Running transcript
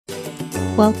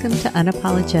Welcome to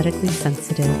Unapologetically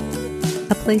Sensitive,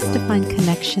 a place to find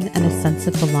connection and a sense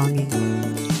of belonging,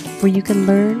 where you can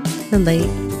learn, relate,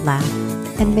 laugh,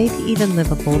 and maybe even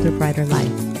live a bolder, brighter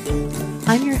life.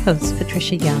 I'm your host,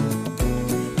 Patricia Young.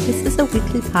 This is a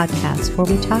weekly podcast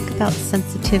where we talk about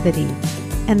sensitivity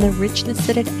and the richness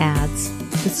that it adds,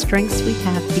 the strengths we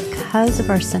have because of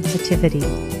our sensitivity,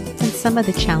 and some of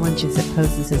the challenges it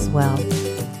poses as well.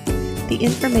 The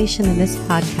information in this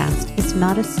podcast is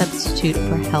not a substitute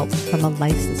for help from a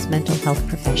licensed mental health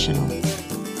professional.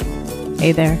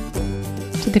 Hey there,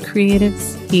 to the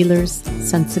creatives, healers,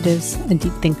 sensitives, and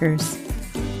deep thinkers,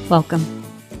 welcome.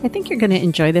 I think you're going to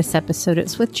enjoy this episode.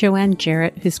 It's with Joanne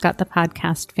Jarret, who's got the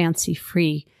podcast Fancy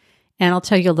Free, and I'll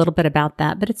tell you a little bit about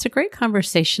that, but it's a great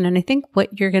conversation, and I think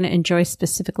what you're going to enjoy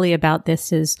specifically about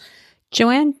this is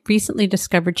Joanne recently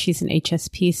discovered she's an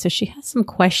HSP, so she has some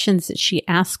questions that she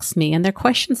asks me, and they're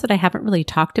questions that I haven't really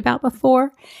talked about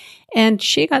before. And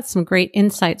she got some great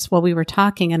insights while we were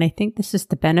talking, and I think this is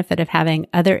the benefit of having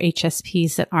other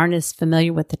HSPs that aren't as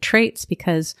familiar with the traits,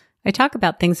 because I talk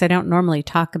about things I don't normally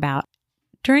talk about.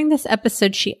 During this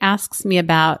episode, she asks me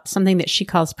about something that she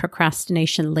calls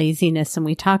procrastination, laziness, and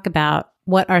we talk about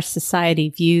what our society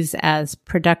views as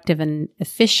productive and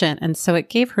efficient. And so it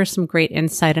gave her some great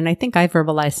insight. And I think I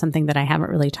verbalized something that I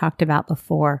haven't really talked about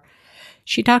before.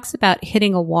 She talks about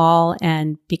hitting a wall,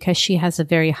 and because she has a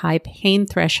very high pain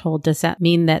threshold, does that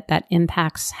mean that that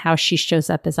impacts how she shows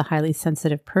up as a highly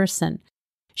sensitive person?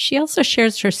 She also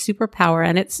shares her superpower,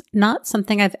 and it's not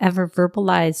something I've ever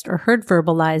verbalized or heard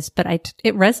verbalized, but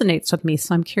it resonates with me.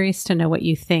 So I'm curious to know what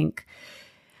you think.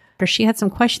 She had some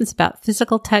questions about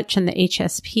physical touch and the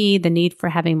HSP, the need for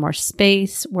having more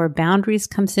space, where boundaries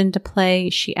comes into play.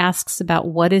 She asks about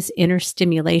what is inner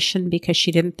stimulation because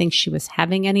she didn't think she was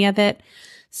having any of it.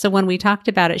 So when we talked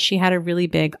about it, she had a really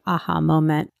big aha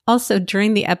moment. Also,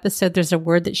 during the episode, there's a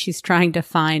word that she's trying to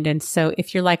find. And so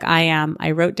if you're like I am,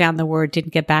 I wrote down the word,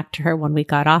 didn't get back to her when we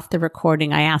got off the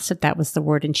recording. I asked if that was the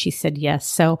word, and she said yes.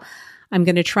 So I'm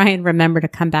going to try and remember to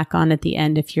come back on at the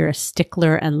end. If you're a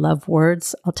stickler and love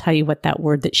words, I'll tell you what that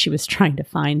word that she was trying to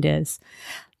find is.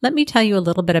 Let me tell you a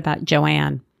little bit about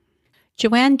Joanne.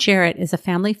 Joanne Jarret is a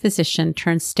family physician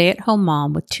turned stay-at-home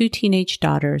mom with 2 teenage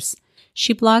daughters.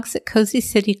 She blogs at Cozy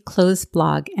City Clothes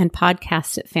Blog and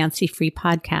podcasts at Fancy Free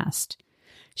Podcast.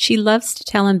 She loves to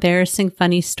tell embarrassing,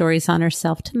 funny stories on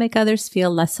herself to make others feel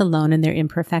less alone in their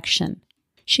imperfection.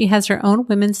 She has her own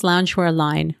women's loungewear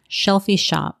line, Shelfie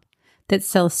Shop, that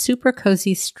sells super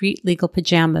cozy street legal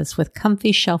pajamas with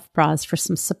comfy shelf bras for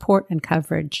some support and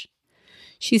coverage.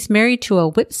 She's married to a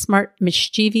whip-smart,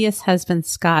 mischievous husband,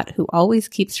 Scott, who always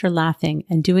keeps her laughing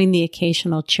and doing the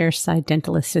occasional chairside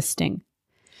dental assisting.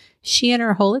 She and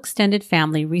her whole extended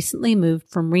family recently moved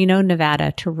from Reno,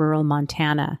 Nevada to rural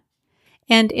Montana.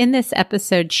 And in this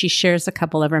episode, she shares a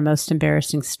couple of her most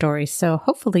embarrassing stories, so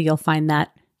hopefully you'll find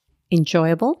that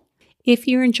enjoyable. If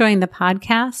you're enjoying the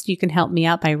podcast, you can help me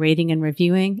out by rating and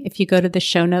reviewing. If you go to the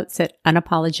show notes at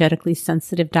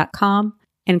unapologeticallysensitive.com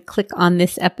and click on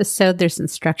this episode, there's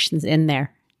instructions in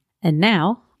there. And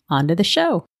now, on to the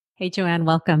show. Hey, Joanne,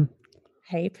 welcome.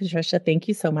 Hey, Patricia. Thank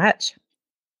you so much.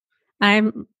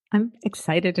 I'm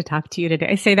excited to talk to you today.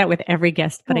 I say that with every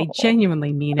guest, but I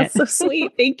genuinely mean it. That's so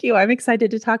sweet. Thank you. I'm excited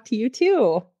to talk to you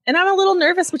too. And I'm a little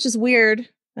nervous, which is weird.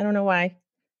 I don't know why.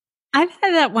 I've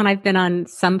had that when I've been on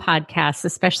some podcasts,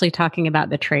 especially talking about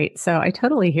the trait. So I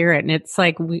totally hear it. And it's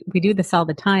like, we do this all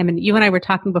the time. And you and I were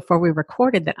talking before we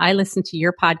recorded that I listen to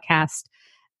your podcast,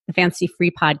 the Fancy Free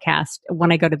Podcast,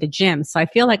 when I go to the gym. So I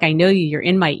feel like I know you, you're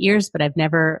in my ears, but I've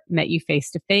never met you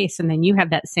face to face. And then you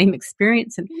have that same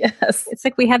experience. And yes, it's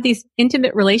like we have these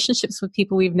intimate relationships with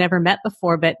people we've never met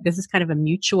before, but this is kind of a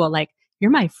mutual, like, you're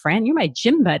my friend, you're my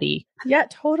gym buddy. Yeah,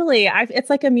 totally.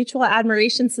 It's like a mutual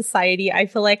admiration society. I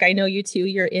feel like I know you too.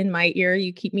 You're in my ear.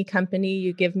 You keep me company.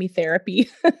 You give me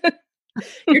therapy.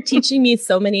 You're teaching me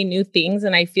so many new things.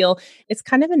 And I feel it's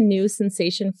kind of a new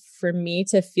sensation for me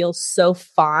to feel so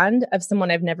fond of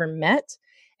someone I've never met.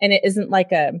 And it isn't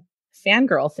like a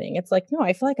fangirl thing. It's like, no,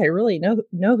 I feel like I really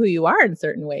know who you are in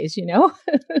certain ways, you know?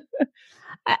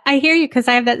 I hear you, because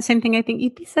I have that same thing. I think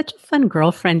you'd be such a fun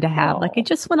girlfriend to have. Like, I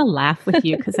just want to laugh with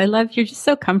you because you're just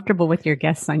so comfortable with your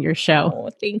guests on your show.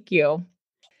 Oh, thank you.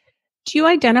 Do you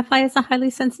identify as a highly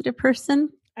sensitive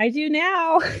person? I do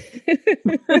now.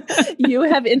 You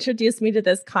have introduced me to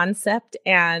this concept,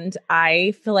 and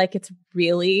I feel like it's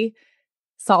really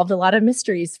solved a lot of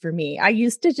mysteries for me. I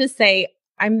used to just say,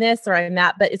 I'm this or I'm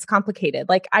that, but it's complicated.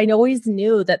 Like, I always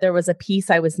knew that there was a piece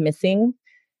I was missing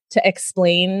to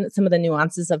explain some of the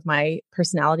nuances of my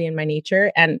personality and my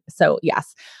nature. And so,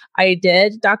 yes, I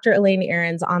did Dr. Elaine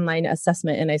Aron's online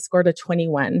assessment and I scored a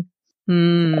 21.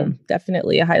 So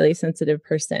definitely a highly sensitive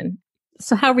person.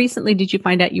 So how recently did you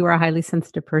find out you were a highly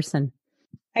sensitive person?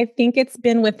 I think it's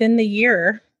been within the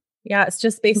year. Yeah, it's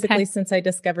just basically Okay. since I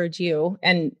discovered you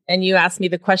and you asked me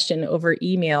the question over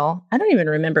email. I don't even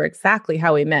remember exactly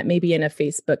how we met, maybe in a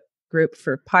Facebook group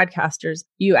for podcasters.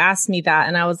 You asked me that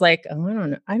and I was like, oh, I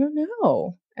don't know. I don't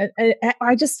know.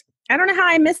 I don't know how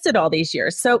I missed it all these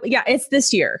years. So yeah, it's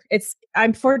this year.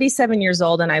 I'm 47 years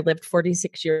old and I lived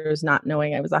 46 years not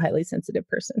knowing I was a highly sensitive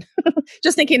person.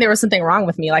 Just thinking there was something wrong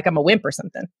with me, like I'm a wimp or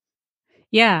something.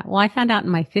 Yeah. Well, I found out in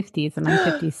my 50s and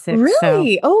I'm 56.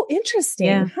 Really? So Oh, interesting.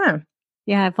 yeah. Huh.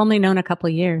 Yeah. I've only known a couple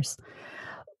of years.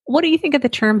 What do you think of the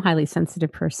term highly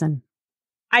sensitive person?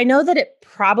 I know that it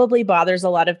probably bothers a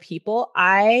lot of people.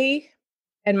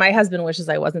 And my husband wishes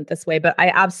I wasn't this way, but I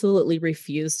absolutely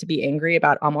refuse to be angry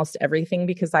about almost everything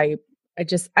because I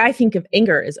think of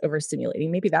anger as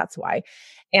overstimulating. Maybe that's why.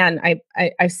 And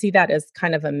I see that as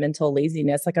kind of a mental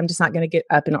laziness. Like I'm just not going to get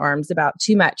up in arms about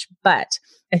too much. But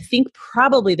I think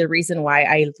probably the reason why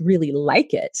I really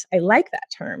like it, I like that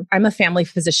term. I'm a family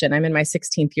physician. I'm in my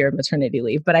 16th year of maternity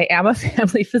leave, but I am a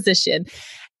family physician.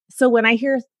 So when I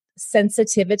hear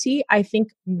sensitivity, I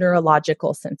think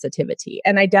neurological sensitivity.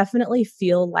 And I definitely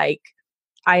feel like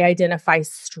I identify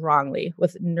strongly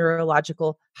with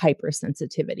neurological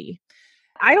hypersensitivity.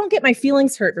 I don't get my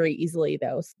feelings hurt very easily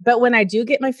though. But when I do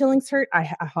get my feelings hurt, I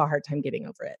have a hard time getting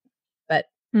over it. But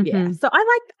yeah, so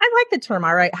I like the term.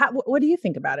 All right. What do you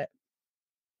think about it?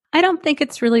 I don't think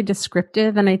it's really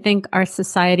descriptive. And I think our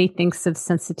society thinks of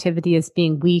sensitivity as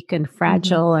being weak and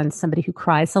fragile and somebody who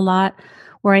cries a lot,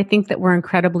 where I think that we're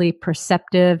incredibly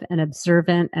perceptive and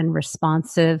observant and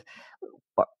responsive.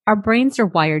 Our brains are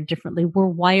wired differently. We're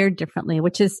wired differently,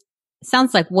 which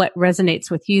sounds like what resonates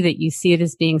with you, that you see it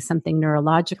as being something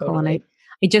neurological. Totally. And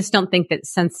I just don't think that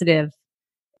sensitive.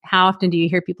 How often do you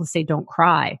hear people say, don't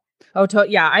cry? Oh,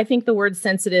 yeah. I think the word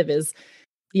sensitive is,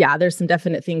 there's some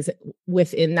definite things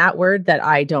within that word that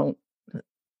I don't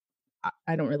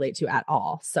relate to at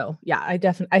all. So yeah, I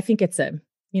think it's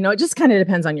it just kind of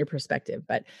depends on your perspective,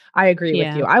 but I agree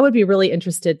with you. I would be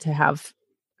interested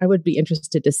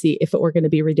to see if it were going to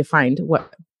be redefined,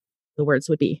 what the words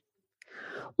would be.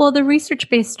 Well, the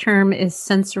research-based term is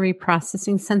sensory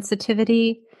processing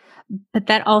sensitivity, but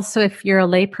that also, if you're a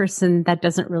layperson, that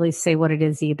doesn't really say what it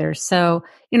is either. So,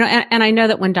 and I know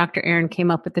that when Dr. Aron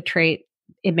came up with the trait,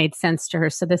 it made sense to her.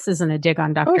 So this isn't a dig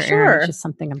on Dr. Aron. It's just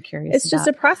something I'm curious about. It's just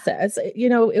a process.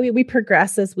 We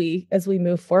progress as we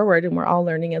move forward and we're all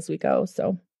learning as we go.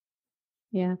 So.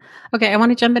 Yeah. Okay. I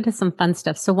want to jump into some fun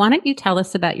stuff. So why don't you tell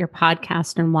us about your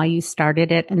podcast and why you started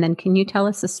it? And then can you tell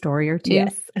us a story or two?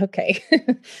 Yes. Okay.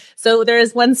 So there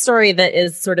is one story that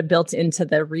is sort of built into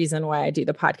the reason why I do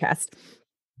the podcast.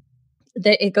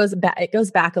 That it goes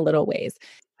back a little ways.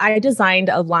 I designed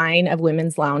a line of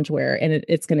women's loungewear and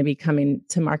it's going to be coming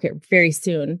to market very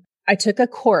soon. I took a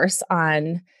course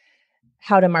on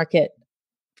how to market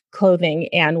clothing.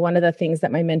 And one of the things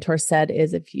that my mentor said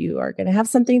is if you are going to have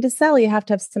something to sell, you have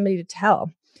to have somebody to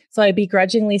tell. So I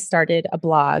begrudgingly started a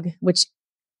blog, which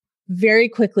very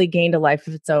quickly gained a life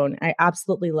of its own. I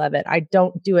absolutely love it. I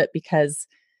don't do it because,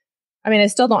 I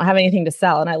still don't have anything to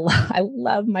sell. And I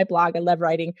love my blog. I love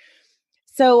writing.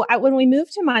 So when we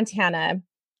moved to Montana,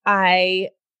 I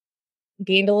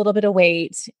gained a little bit of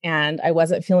weight and I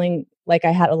wasn't feeling like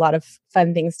I had a lot of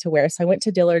fun things to wear. So I went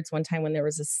to Dillard's one time when there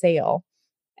was a sale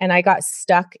and I got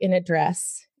stuck in a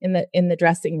dress in the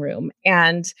dressing room.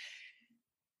 And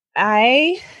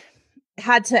I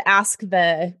had to ask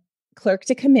the clerk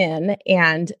to come in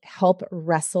and help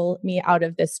wrestle me out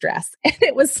of this dress. And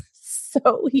it was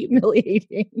so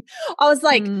humiliating. I was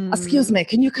like, excuse me,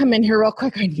 can you come in here real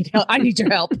quick? I need help. I need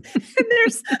your help. And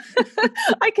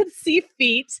I could see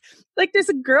feet. Like there's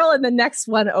a girl in the next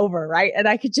one over, right? And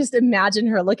I could just imagine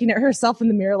her looking at herself in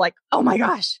the mirror like, oh my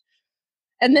gosh.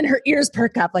 And then her ears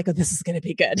perk up like, oh, this is going to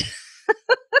be good.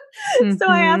 So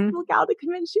I asked the gal to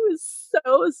come in. She was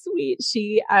so sweet.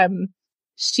 She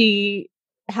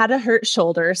had a hurt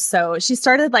shoulder. So she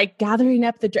started like gathering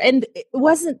up the dress. And it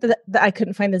wasn't that I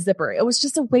couldn't find the zipper. It was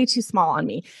just way too small on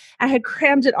me. I had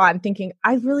crammed it on thinking,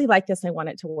 I really like this. I want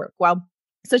it to work. Well,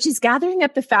 so she's gathering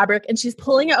up the fabric and she's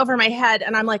pulling it over my head.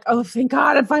 And I'm like, oh, thank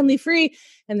God, I'm finally free.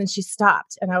 And then she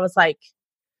stopped. And I was like,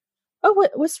 oh,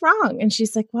 what's wrong? And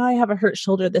she's like, well, I have a hurt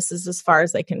shoulder. This is as far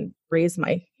as I can raise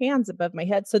my hands above my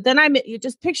head. So then you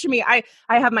just picture me. I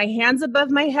have my hands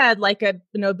above my head like an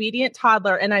obedient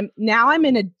toddler. And I'm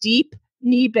in a deep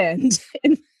knee bend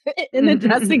in the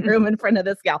dressing room in front of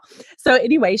this gal. So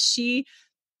anyway, she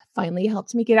finally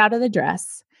helped me get out of the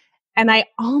dress. And I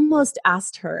almost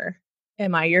asked her,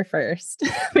 am I your first?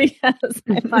 Because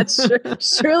I thought,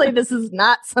 surely this is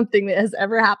not something that has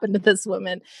ever happened to this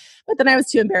woman. But then I was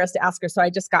too embarrassed to ask her. So I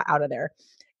just got out of there.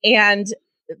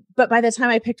 But by the time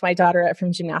I picked my daughter up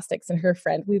from gymnastics and her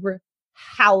friend, we were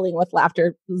howling with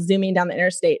laughter, zooming down the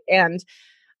interstate. And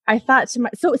I thought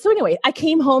so anyway, I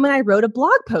came home and I wrote a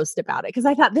blog post about it because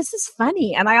I thought this is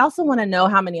funny. And I also want to know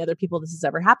how many other people this has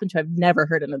ever happened to. I've never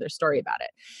heard another story about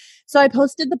it. So I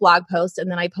posted the blog post and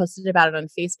then I posted about it on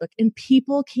Facebook and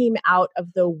people came out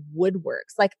of the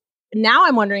woodworks. Like now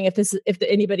I'm wondering if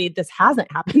anybody this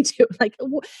hasn't happened to.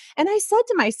 And I said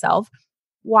to myself,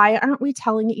 why aren't we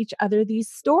telling each other these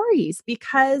stories?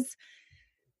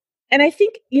 And I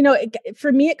think,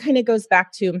 for me, it kind of goes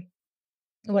back to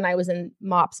when I was in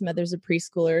MOPS, Mothers of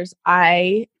Preschoolers.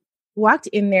 I walked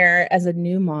in there as a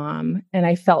new mom and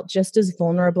I felt just as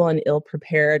vulnerable and ill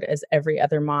prepared as every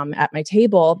other mom at my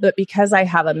table. But because I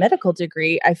have a medical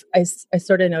degree, I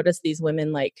sort of noticed these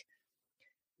women like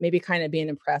maybe kind of being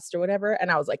impressed or whatever. And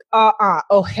I was like,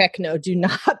 oh, heck no, do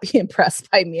not be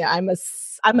impressed by me. I'm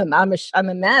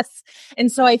a mess.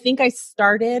 And so I think I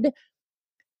started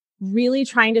really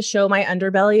trying to show my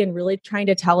underbelly and really trying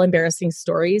to tell embarrassing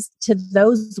stories to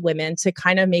those women to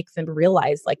kind of make them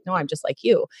realize like, no, I'm just like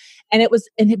you. And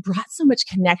it brought so much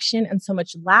connection and so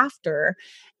much laughter.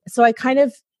 So I kind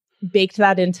of baked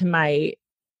that into my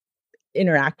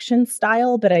interaction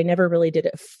style, but I never really did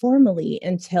it formally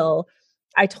until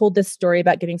I told this story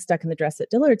about getting stuck in the dress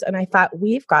at Dillard's. And I thought,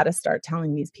 we've got to start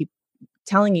telling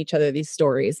each other these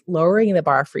stories, lowering the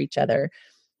bar for each other,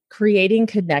 creating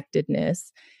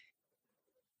connectedness,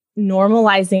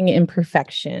 normalizing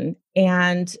imperfection,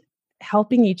 and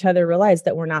helping each other realize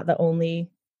that we're not the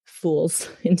only fools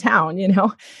in town,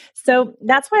 So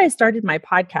that's why I started my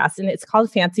podcast, and it's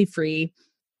called Fancy Free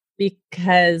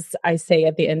because I say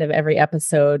at the end of every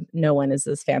episode, no one is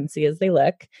as fancy as they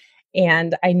look.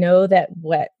 And I know that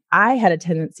what I had a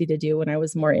tendency to do when I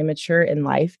was more immature in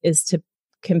life is to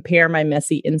compare my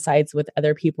messy insides with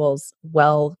other people's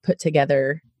well put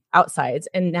together outsides.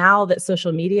 And now that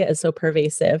social media is so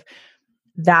pervasive,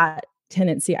 that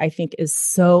tendency, I think, is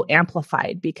so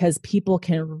amplified because people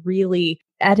can really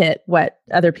edit what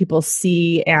other people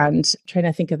see. And trying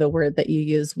to think of the word that you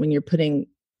use when you're putting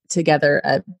together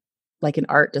an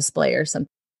art display or something.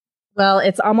 Well,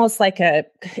 it's almost like anyway,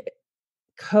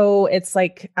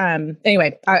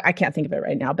 I can't think of it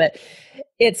right now, but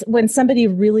it's when somebody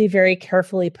really very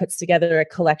carefully puts together a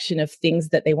collection of things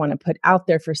that they want to put out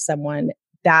there for someone.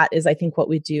 That is, I think, what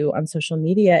we do on social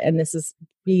media. And this is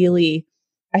really,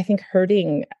 I think,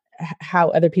 hurting how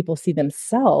other people see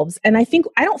themselves. And I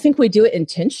don't think we do it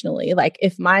intentionally. Like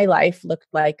if my life looked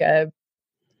like a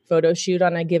photo shoot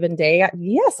on a given day,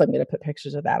 yes, I'm going to put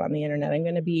pictures of that on the internet. I'm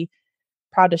going to be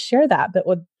proud to share that.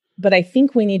 But I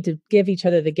think we need to give each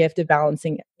other the gift of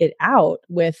balancing it out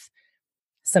with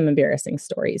some embarrassing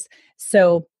stories.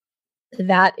 So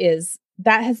that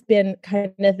has been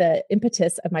kind of the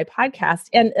impetus of my podcast.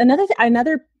 And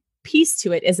another piece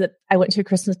to it is that I went to a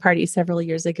Christmas party several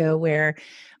years ago where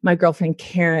my girlfriend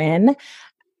Karen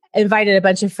invited a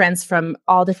bunch of friends from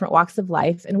all different walks of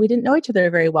life, and we didn't know each other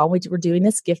very well. We were doing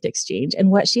this gift exchange.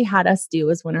 And what she had us do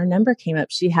is when our number came up,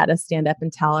 she had us stand up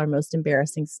and tell our most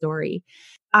embarrassing story.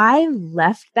 I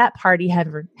left that party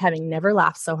having never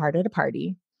laughed so hard at a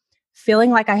party,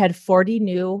 feeling like I had 40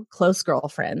 new close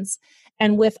girlfriends,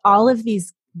 and with all of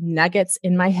these nuggets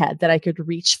in my head that I could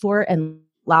reach for and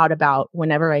loud about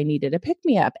whenever I needed a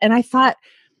pick-me-up. And I thought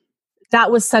that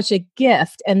was such a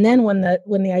gift. And then when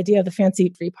the idea of the Fancy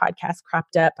Free podcast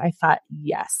cropped up, I thought,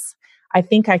 yes, I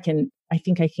think I can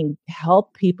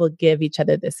help people give each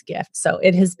other this gift. So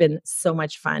it has been so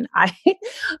much fun.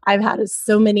 I've had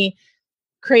so many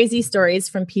crazy stories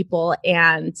from people.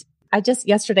 And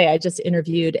yesterday I just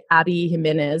interviewed Abby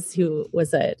Jimenez, who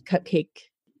was a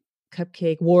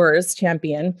cupcake wars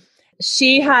champion.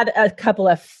 She had a couple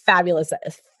of fabulous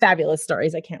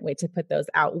stories. I can't wait to put those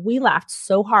out. We laughed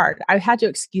so hard. I had to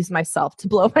excuse myself to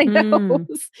blow my nose. And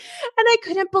I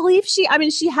couldn't believe she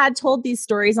had told these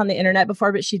stories on the internet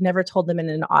before, but she'd never told them in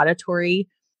an auditory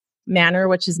manner,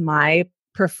 which is my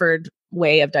preferred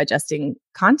way of digesting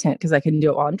content because I can do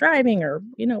it while I'm driving or,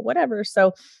 whatever.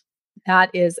 So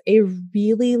that is a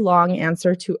really long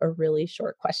answer to a really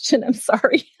short question. I'm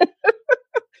sorry.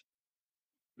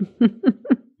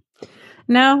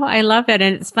 No, I love it.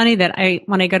 And it's funny that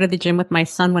when I go to the gym with my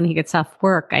son, when he gets off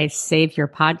work, I save your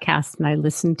podcast and I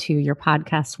listen to your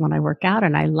podcast when I work out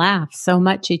and I laugh so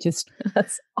much.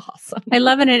 That's awesome. I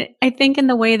love it. And I think in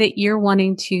the way that you're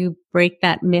wanting to break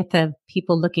that myth of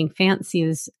people looking fancy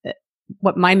is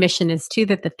what my mission is too,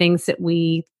 that the things that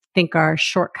we think are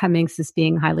shortcomings as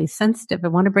being highly sensitive, I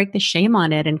want to break the shame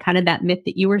on it and kind of that myth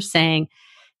that you were saying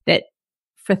that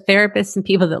for therapists and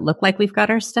people that look like we've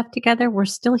got our stuff together, we're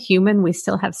still human. We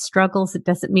still have struggles. It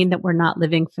doesn't mean that we're not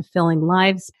living fulfilling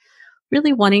lives.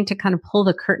 Really wanting to kind of pull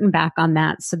the curtain back on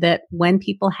that so that when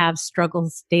people have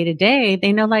struggles day to day,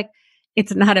 they know like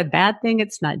it's not a bad thing.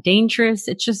 It's not dangerous.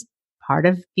 It's just part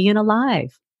of being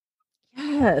alive.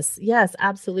 Yes, yes,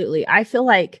 absolutely. I feel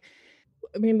like,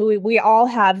 I mean, we all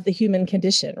have the human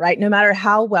condition, right? No matter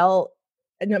how well,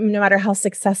 no matter how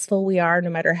successful we are,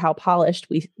 no matter how polished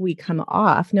we come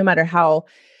off, no matter how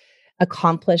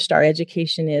accomplished our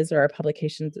education is or our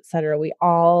publications, et cetera, we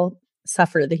all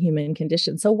suffer the human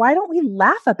condition. So why don't we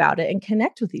laugh about it and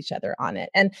connect with each other on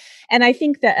it? And I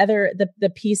think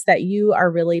the piece that you are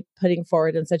really putting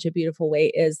forward in such a beautiful way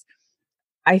is,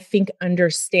 I think,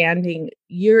 understanding,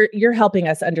 you're helping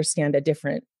us understand a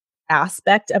different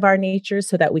aspect of our nature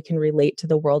so that we can relate to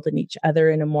the world and each other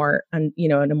in a more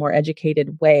in a more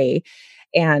educated way.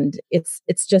 And it's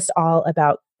just all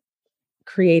about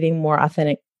creating more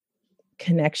authentic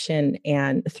connection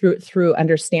and through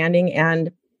understanding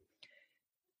and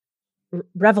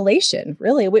revelation.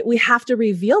 Really, we have to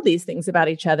reveal these things about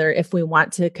each other if we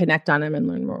want to connect on them and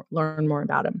learn more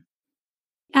about them.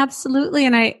 Absolutely.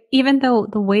 And even though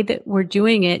the way that we're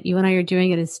doing it, you and I are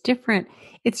doing it is different,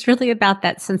 it's really about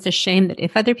that sense of shame that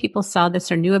if other people saw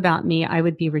this or knew about me, I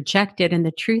would be rejected. And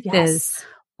the truth is, Yes.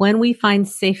 when we find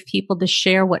safe people to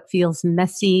share what feels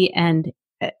messy and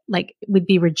like would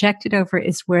be rejected over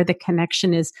is where the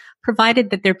connection is, provided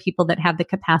that they're people that have the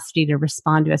capacity to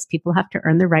respond to us. People have to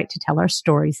earn the right to tell our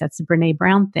stories. That's a Brene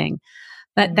Brown thing.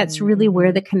 But that's really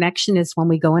where the connection is when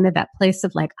we go into that place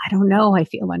of like, I don't know, I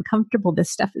feel uncomfortable. This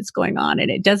stuff is going on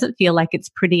and it doesn't feel like it's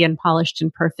pretty and polished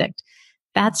and perfect.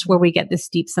 That's where we get this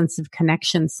deep sense of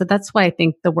connection. So that's why I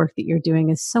think the work that you're doing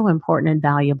is so important and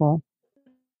valuable.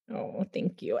 Oh,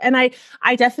 thank you. And I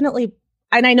definitely,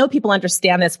 and I know people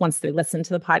understand this once they listen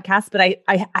to the podcast, but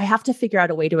I have to figure out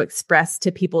a way to express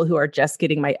to people who are just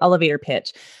getting my elevator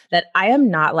pitch that I am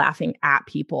not laughing at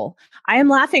people. I am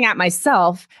laughing at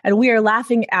myself, and we are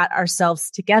laughing at ourselves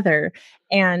together.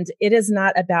 And it is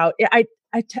not about, I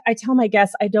tell my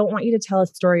guests, I don't want you to tell a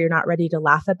story you're not ready to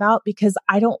laugh about because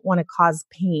I don't want to cause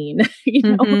pain,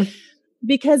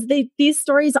 because these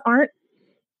stories aren't,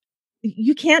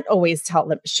 you can't always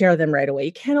share them right away.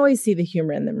 You can't always see the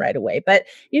humor in them right away. But,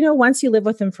 once you live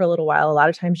with them for a little while, a lot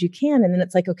of times you can. And then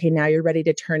it's like, okay, now you're ready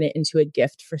to turn it into a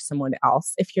gift for someone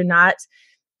else. If you're not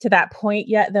to that point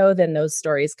yet, though, then those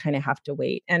stories kind of have to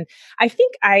wait. And I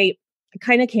think I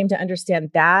kind of came to understand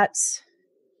that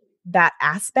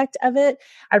aspect of it.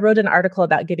 I wrote an article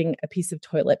about getting a piece of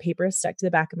toilet paper stuck to the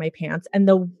back of my pants. And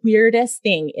the weirdest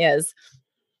thing is,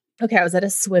 okay, I was at a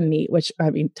swim meet, which,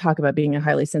 I mean, talk about being a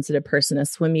highly sensitive person. A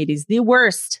swim meet is the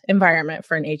worst environment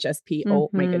for an HSP. Oh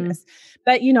my goodness.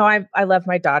 But, I love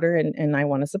my daughter and I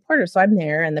want to support her. So I'm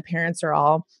there and the parents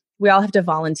we all have to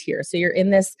volunteer. So you're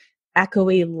in this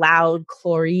echoey, loud,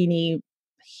 chlorine-y,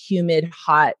 humid,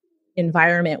 hot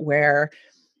environment where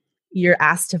you're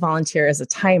asked to volunteer as a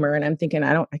timer. And I'm thinking,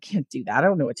 I can't do that. I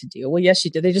don't know what to do. Well, yes, you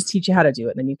do. They just teach you how to do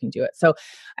it and then you can do it. So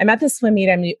I'm at the swim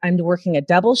meet. I'm working a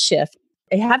double shift.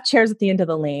 They have chairs at the end of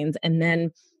the lanes. And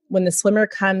then when the swimmer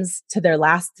comes to the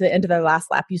end of their last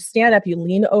lap, you stand up, you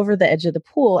lean over the edge of the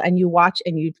pool and you watch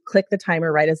and you click the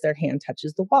timer right as their hand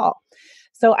touches the wall.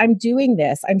 So I'm doing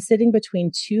this. I'm sitting between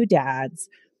two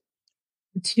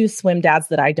swim dads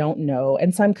that I don't know.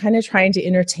 And so I'm kind of trying to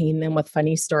entertain them with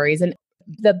funny stories. And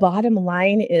the bottom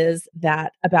line is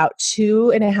that about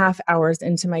 2.5 hours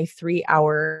into my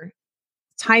 3-hour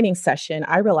timing session,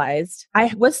 I realized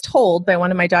I was told by one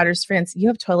of my daughter's friends, you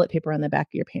have toilet paper on the back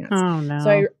of your pants. Oh no.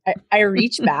 So I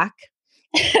reach back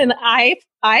and I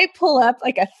pull up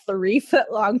like a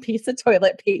 3-foot long piece of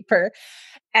toilet paper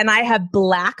and I have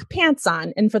black pants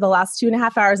on. And for the last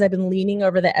 2.5 hours, I've been leaning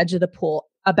over the edge of the pool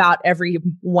about every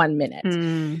 1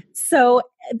 minute. So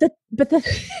I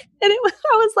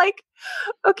was like,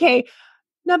 okay,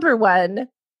 number one,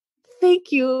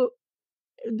 thank you,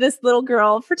 this little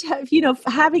girl, for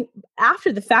having,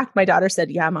 after the fact, my daughter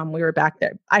said, yeah, Mom, we were back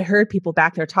there. I heard people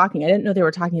back there talking. I didn't know they were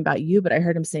talking about you, but I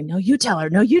heard them saying, no, you tell her.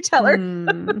 No, you tell her.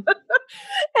 And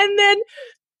then,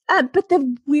 but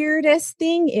the weirdest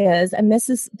thing is, and this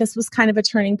was kind of a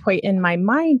turning point in my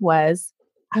mind, was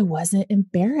I wasn't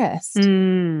embarrassed.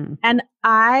 Mm. And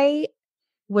I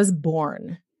was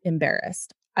born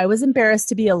embarrassed. I was embarrassed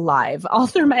to be alive all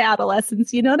through my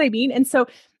adolescence. You know what I mean?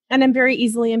 And I'm very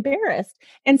easily embarrassed.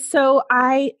 And so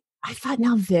I thought,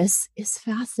 now this is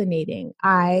fascinating.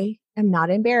 I am not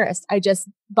embarrassed. I just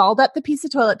balled up the piece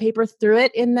of toilet paper, threw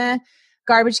it in the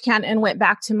garbage can, and went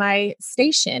back to my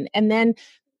station. And then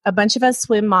a bunch of us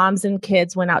swim moms and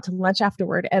kids went out to lunch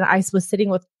afterward. And I was sitting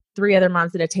with 3 other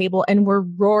moms at a table, and we're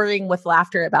roaring with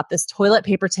laughter about this toilet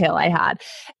paper tale I had.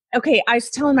 Okay, I was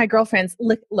telling my girlfriends,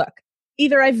 look,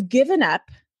 either I've given up.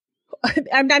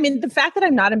 I mean, the fact that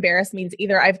I'm not embarrassed means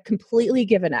either I've completely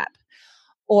given up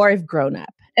or I've grown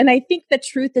up. And I think the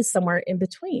truth is somewhere in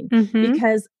between,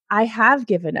 because I have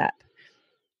given up.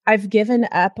 I've given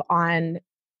up on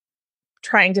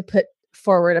trying to put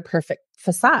forward a perfect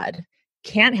facade.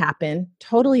 Can't happen,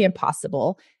 totally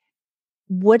impossible.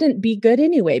 Wouldn't be good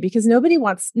anyway, because nobody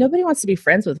wants to be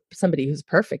friends with somebody who's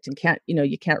perfect and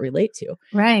you can't relate to.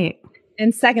 Right.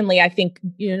 And secondly, I think,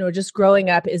 just growing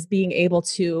up is being able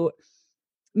to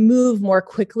move more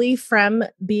quickly from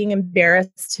being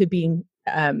embarrassed to being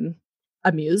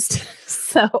amused.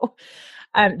 So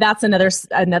that's another,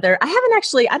 I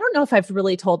don't know if I've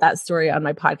really told that story on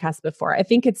my podcast before. I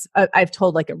think I've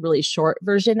told like a really short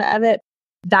version of it.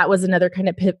 That was another kind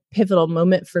of pivotal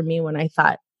moment for me when I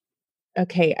thought,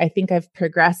 okay, I think I've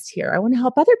progressed here. I want to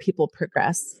help other people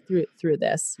progress through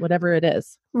this, whatever it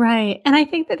is. Right. And I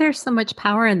think that there's so much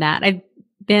power in that. I've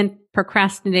been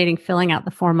procrastinating filling out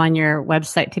the form on your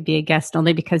website to be a guest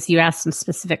only because you asked some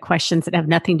specific questions that have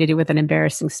nothing to do with an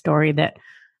embarrassing story that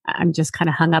I'm just kind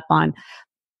of hung up on.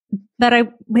 But I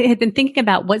had been thinking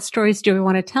about what stories do we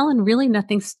want to tell, and really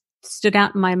nothing stood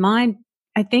out in my mind.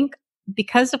 I think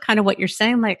because of kind of what you're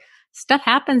saying, like stuff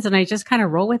happens and I just kind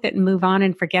of roll with it and move on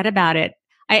and forget about it.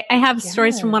 I have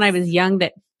stories from when I was young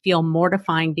that feel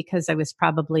mortifying because I was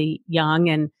probably young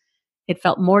and it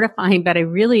felt mortifying, but I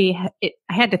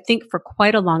had to think for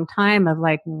quite a long time of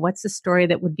like, what's a story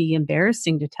that would be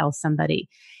embarrassing to tell somebody?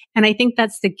 And I think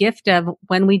that's the gift of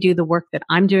when we do the work that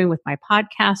I'm doing with my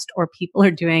podcast, or people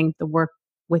are doing the work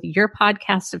with your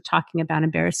podcast of talking about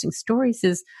embarrassing stories,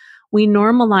 is we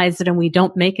normalize it and we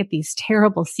don't make it these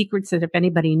terrible secrets that if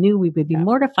anybody knew, we would be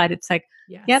mortified. It's like,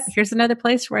 yep, here's another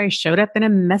place where I showed up in a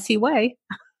messy way.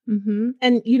 Mm-hmm.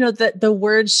 And the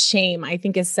word shame, I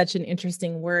think, is such an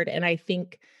interesting word. And I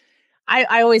think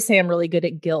I always say I'm really good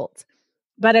at guilt,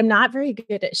 but I'm not very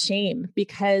good at shame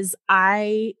because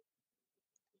I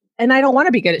don't want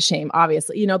to be good at shame,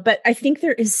 obviously, but I think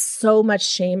there is so much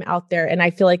shame out there. And I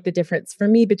feel like the difference for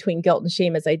me between guilt and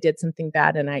shame is I did something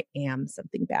bad and I am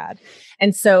something bad.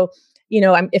 And so,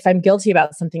 if I'm guilty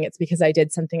about something, it's because I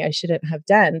did something I shouldn't have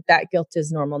done. That guilt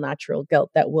is normal, natural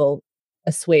guilt that will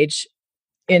assuage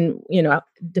in,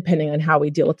 depending on how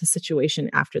we deal with the situation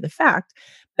after the fact.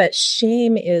 But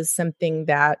shame is something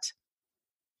that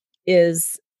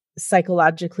is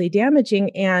psychologically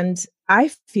damaging, and I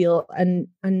feel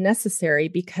unnecessary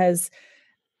because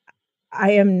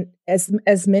I am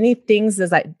as many things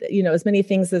as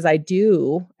I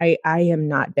do, I am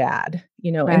not bad,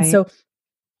 Right. And so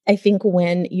I think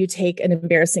when you take an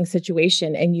embarrassing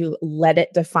situation and you let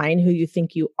it define who you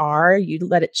think you are, you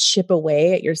let it chip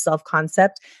away at your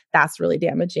self-concept, that's really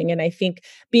damaging. And I think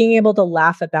being able to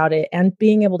laugh about it and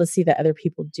being able to see that other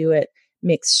people do it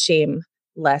makes shame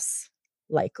less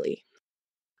likely.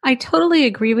 I totally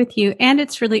agree with you. And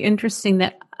it's really interesting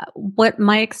that what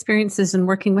my experience is in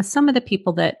working with some of the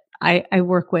people that I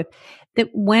work with, that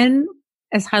when,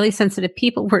 as highly sensitive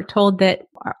people, we're told that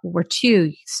we're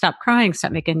to stop crying,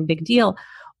 stop making a big deal,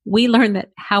 we learn that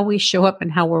how we show up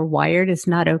and how we're wired is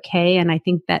not okay. And I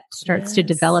think that starts to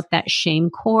develop that shame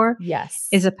core. Yes.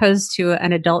 As opposed to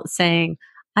an adult saying,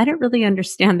 I don't really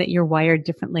understand that you're wired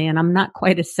differently, and I'm not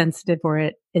quite as sensitive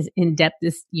or as in-depth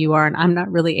as you are, and I'm not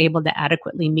really able to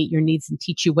adequately meet your needs and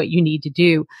teach you what you need to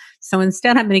do. So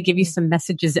instead, I'm going to give you some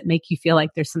messages that make you feel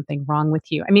like there's something wrong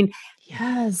with you. I mean,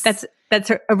 yes, that's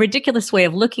a ridiculous way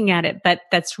of looking at it, but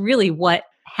that's really what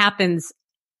happens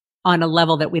on a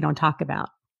level that we don't talk about.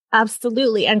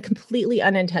 Absolutely. And completely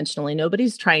unintentionally.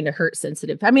 Nobody's trying to hurt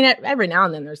sensitive. I mean, every now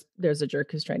and then there's a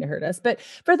jerk who's trying to hurt us, but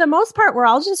for the most part, we're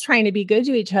all just trying to be good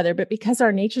to each other. But because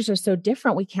our natures are so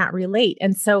different, we can't relate.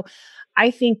 And so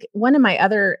I think one of my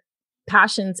other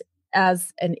passions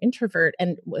as an introvert,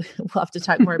 and we'll have to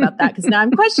talk more about that because now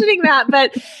I'm questioning that,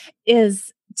 but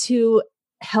is to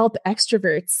help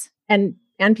extroverts and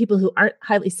people who aren't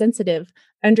highly sensitive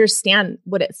understand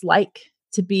what it's like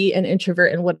to be an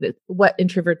introvert and what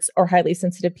introverts or highly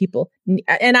sensitive people.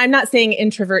 And I'm not saying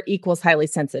introvert equals highly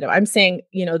sensitive. I'm saying,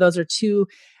 those are two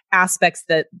aspects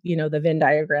that, the Venn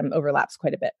diagram overlaps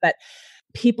quite a bit. But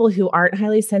people who aren't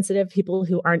highly sensitive, people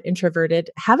who aren't introverted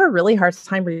have a really hard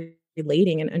time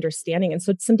relating and understanding. And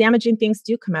so some damaging things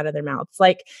do come out of their mouths.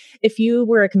 Like if you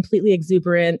were a completely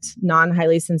exuberant,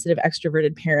 non-highly sensitive,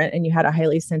 extroverted parent and you had a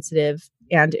highly sensitive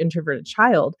and introverted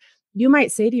child, you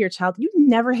might say to your child, you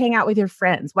never hang out with your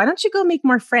friends. Why don't you go make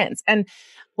more friends? And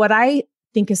what I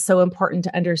think is so important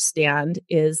to understand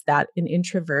is that an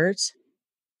introvert,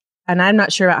 and I'm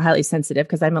not sure about highly sensitive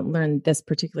because I haven't learned this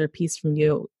particular piece from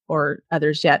you or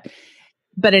others yet,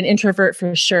 but an introvert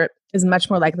for sure is much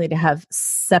more likely to have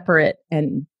separate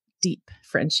and deep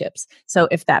friendships. So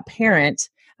if that parent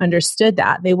understood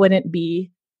that, they wouldn't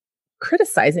be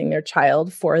criticizing their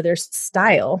child for their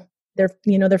style,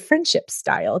 their friendship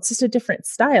style. It's just a different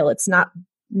style. It's not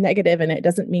negative, and it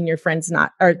doesn't mean your friend's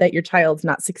not, or that your child's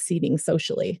not succeeding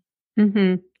socially.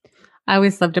 Mm-hmm. I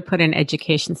always love to put in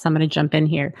education, so I'm going to jump in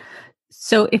here.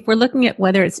 So if we're looking at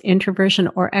whether it's introversion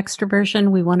or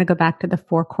extroversion, we want to go back to the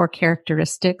 4 core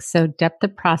characteristics. So depth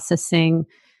of processing,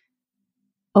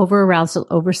 overarousal,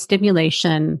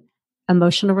 overstimulation,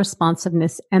 emotional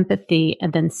responsiveness, empathy,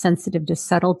 and then sensitive to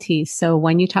subtlety. So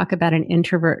when you talk about an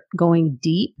introvert going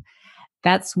deep,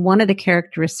 that's one of the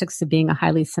characteristics of being a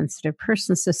highly sensitive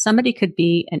person. So somebody could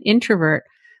be an introvert,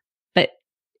 but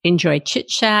enjoy chit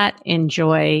chat,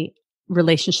 enjoy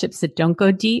relationships that don't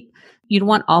go deep. You'd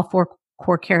want all 4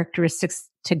 core characteristics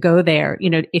to go there,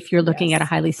 if you're looking at a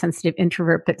highly sensitive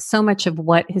introvert. But so much of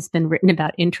what has been written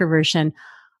about introversion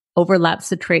overlaps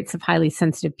the traits of highly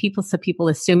sensitive people. So people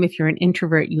assume if you're an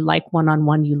introvert, you like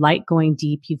one-on-one, you like going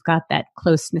deep, you've got that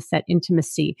closeness, that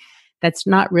intimacy. That's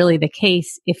not really the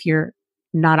case if you're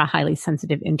not a highly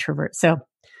sensitive introvert. So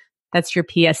that's your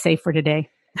PSA for today.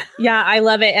 Yeah, I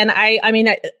love it. And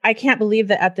I can't believe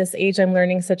that at this age, I'm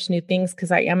learning such new things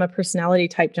because I am a personality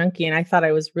type junkie. And I thought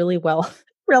I was really well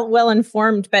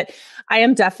informed, but I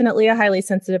am definitely a highly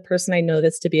sensitive person. I know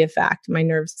this to be a fact. My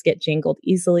nerves get jangled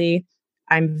easily.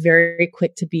 I'm very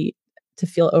quick to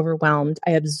feel overwhelmed.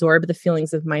 I absorb the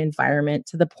feelings of my environment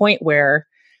to the point where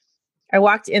I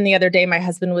walked in the other day, my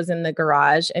husband was in the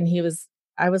garage and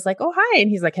I was like, oh, hi. And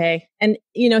he's like, hey. And,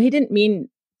 he didn't mean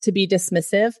to be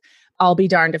dismissive. I'll be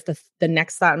darned if the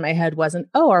next thought in my head wasn't,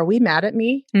 oh, are we mad at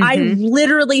me? Mm-hmm. I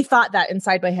literally thought that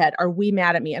inside my head, are we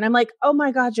mad at me? And I'm like, oh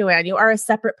my God, Joanne, you are a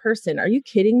separate person. Are you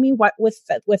kidding me? What with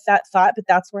that thought? But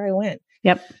that's where I went.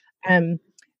 Yep.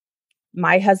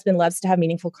 My husband loves to have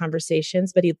meaningful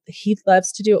conversations, but he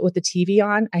loves to do it with the TV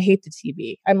on. I hate the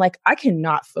TV. I'm like, I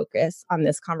cannot focus on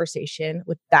this conversation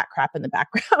with that crap in the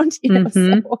background,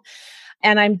 So,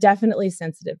 and I'm definitely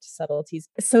sensitive to subtleties.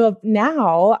 So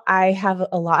now I have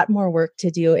a lot more work to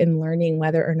do in learning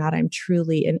whether or not I'm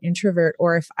truly an introvert,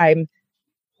 or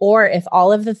if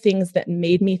all of the things that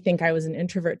made me think I was an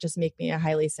introvert just make me a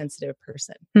highly sensitive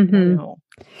person. Mm-hmm. I don't know.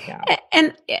 Yeah.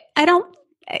 And I don't,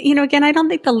 again, I don't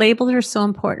think the labels are so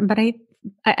important, but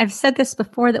I've said this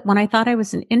before, that when I thought I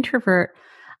was an introvert,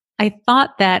 I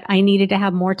thought that I needed to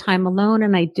have more time alone,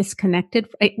 and I disconnected.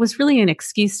 It was really an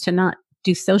excuse to not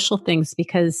do social things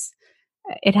because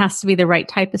it has to be the right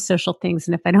type of social things.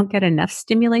 And if I don't get enough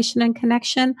stimulation and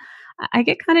connection, I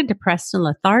get kind of depressed and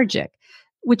lethargic,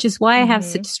 which is why I have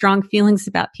such strong feelings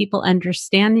about people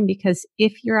understanding, because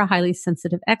if you're a highly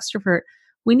sensitive extrovert,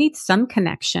 we need some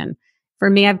connection.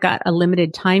 For me, I've got a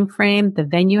limited time frame. The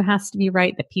venue has to be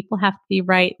right. The people have to be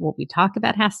right. What we talk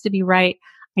about has to be right.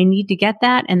 I need to get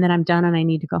that. And then I'm done and I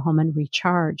need to go home and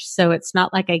recharge. So it's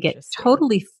not like I get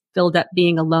totally filled up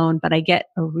being alone, but I get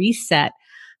a reset.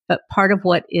 But part of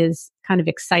what is kind of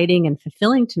exciting and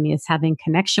fulfilling to me is having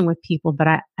connection with people, but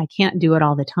I can't do it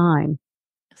all the time.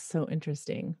 So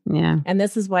interesting. Yeah. And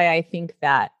this is why I think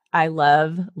that I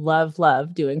love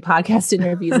doing podcast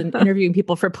interviews and interviewing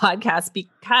people for podcasts,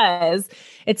 because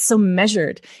it's so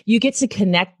measured. You get to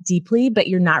connect deeply, but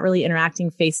you're not really interacting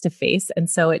face to face. And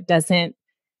so it doesn't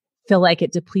feel like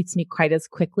it depletes me quite as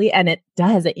quickly. And it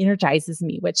does, it energizes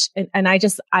me, and I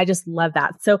just love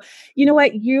that. So you know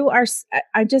what,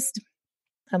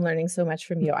 I'm learning so much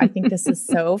from you. I think this is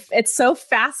it's so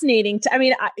fascinating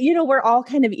we're all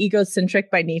kind of egocentric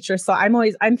by nature. So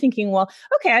I'm thinking, well,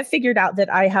 okay, I figured out that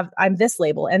I'm this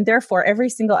label, and therefore every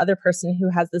single other person who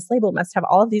has this label must have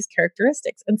all of these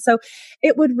characteristics. And so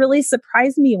it would really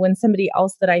surprise me when somebody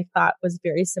else that I thought was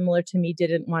very similar to me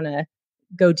didn't want to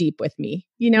go deep with me.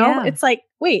 Yeah. It's like,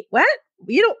 wait, what?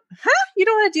 You don't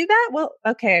want to do that? Well,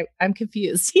 okay, I'm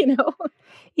confused,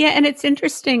 Yeah. And it's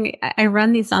interesting. I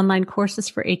run these online courses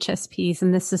for HSPs,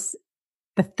 and this is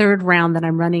the 3rd round that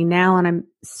I'm running now, and I'm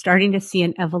starting to see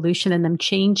an evolution in them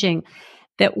changing.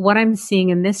 that what I'm seeing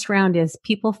in this round is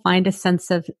people find a sense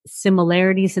of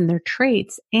similarities in their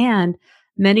traits, and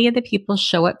many of the people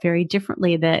show up very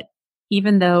differently. That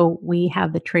even though we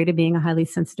have the trait of being a highly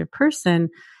sensitive person,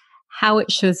 how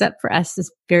it shows up for us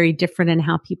is very different, and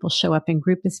how people show up in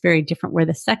group is very different. Where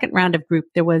the second round of group,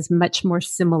 there was much more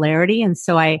similarity. And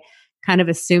so I kind of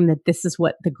assume that this is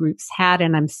what the groups had.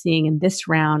 And I'm seeing in this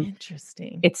round,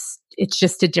 Interesting. it's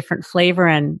just a different flavor.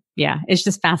 And yeah, it's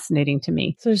just fascinating to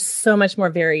me. So there's so much more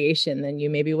variation than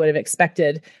you maybe would have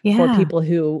expected for people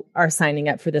who are signing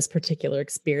up for this particular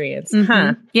experience.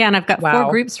 Huh. Yeah. And I've got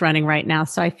 4 groups running right now.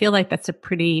 So I feel like that's a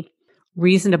pretty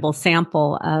reasonable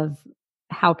sample of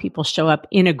how people show up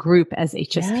in a group as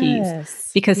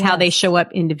HSPs, because how they show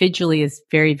up individually is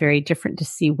very, very different to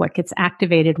see what gets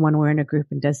activated when we're in a group,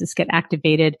 and does this get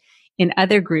activated in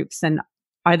other groups, and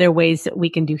are there ways that we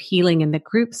can do healing in the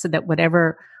group so that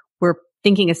whatever we're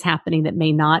thinking is happening that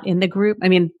may not in the group. I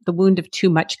mean, the wound of too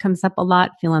much comes up a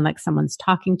lot, feeling like someone's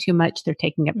talking too much, they're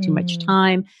taking up too much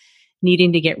time,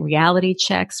 needing to get reality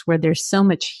checks, where there's so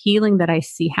much healing that I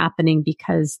see happening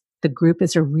because the group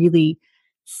is a really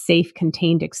safe,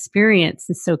 contained experience.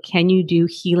 And so can you do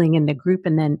healing in the group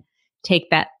and then take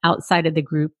that outside of the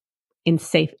group in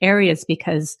safe areas?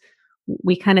 Because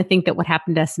we kind of think that what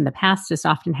happened to us in the past is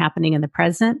often happening in the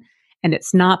present, and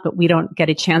it's not, but we don't get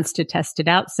a chance to test it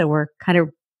out. So we're kind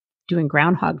of doing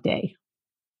Groundhog Day.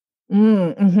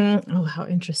 Oh, how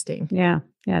interesting. Yeah.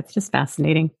 Yeah. It's just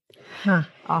fascinating. Huh.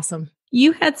 Awesome.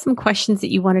 You had some questions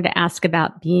that you wanted to ask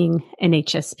about being an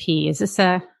HSP. Is this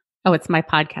oh, it's my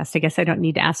podcast. I guess I don't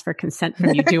need to ask for consent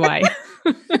from you, do I?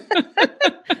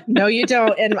 No, you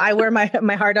don't. And I wear my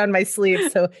heart on my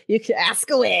sleeve, so you can ask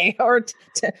away or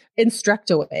to instruct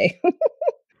away.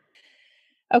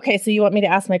 Okay, so you want me to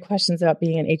ask my questions about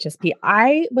being an HSP.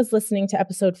 I was listening to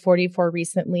episode 44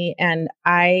 recently, and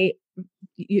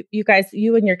you guys,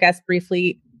 you and your guest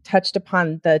briefly touched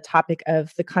upon the topic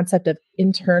of the concept of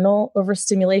internal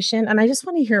overstimulation. And I just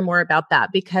want to hear more about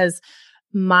that, because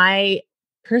my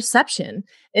perception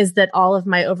is that all of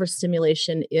my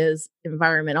overstimulation is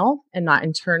environmental and not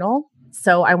internal.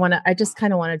 So I just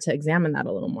kind of wanted to examine that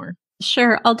a little more.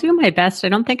 Sure. I'll do my best. I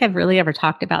don't think I've really ever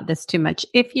talked about this too much.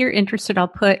 If you're interested, I'll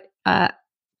put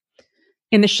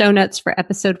in the show notes for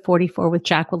episode 44 with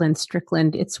Jacqueline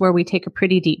Strickland. It's where we take a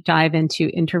pretty deep dive into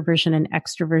introversion and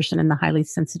extroversion in the highly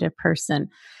sensitive person.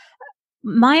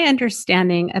 My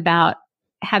understanding about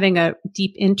having a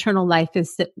deep internal life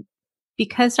is that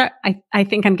because I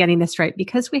think I'm getting this right,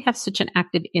 because we have such an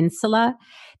active insula,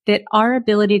 that our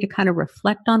ability to kind of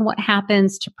reflect on what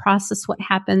happens, to process what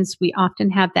happens, we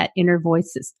often have that inner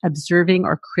voice that's observing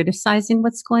or criticizing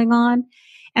what's going on.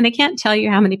 And I can't tell you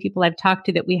how many people I've talked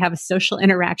to that we have a social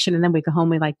interaction and then we go home,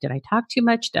 we're like, did I talk too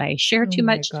much? Did I share too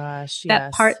much? Gosh,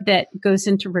 that part that goes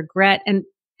into regret. And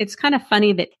it's kind of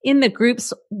funny that in the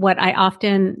groups, there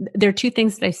are 2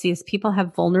 things that I see is people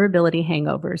have vulnerability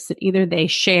hangovers, that either they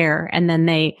share and then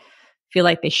they feel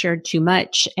like they shared too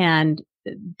much and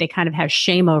they kind of have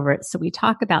shame over it. So we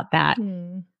talk about that.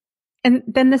 And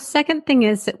then the second thing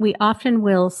is that we often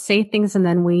will say things and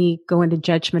then we go into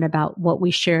judgment about what we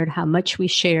shared, how much we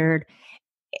shared.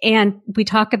 And we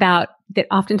talk about that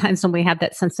oftentimes when we have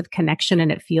that sense of connection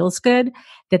and it feels good,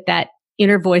 that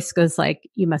inner voice goes like,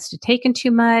 you must have taken too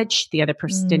much. The other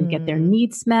person didn't get their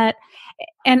needs met.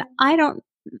 And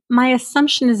my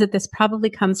assumption is that this probably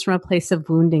comes from a place of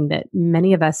wounding, that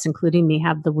many of us, including me,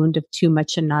 have the wound of too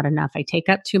much and not enough. I take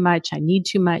up too much. I need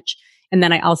too much. And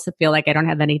then I also feel like I don't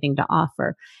have anything to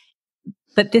offer.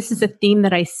 But this is a theme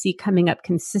that I see coming up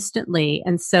consistently.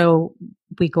 And so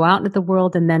we go out into the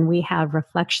world and then we have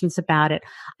reflections about it.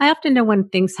 I often know when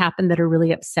things happen that are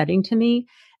really upsetting to me,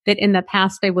 that in the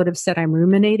past I would have said I'm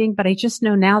ruminating, but I just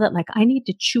know now that I need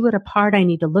to chew it apart. I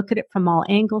need to look at it from all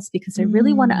angles because I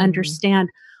really want to understand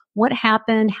what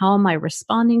happened. How am I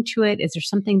responding to it? Is there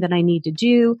something that I need to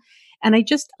do? And I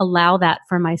just allow that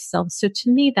for myself. So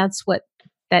to me, that's what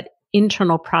that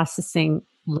internal processing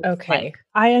looks like.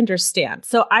 I understand.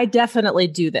 So I definitely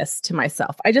do this to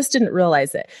myself. I just didn't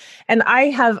realize it. And I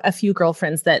have a few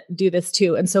girlfriends that do this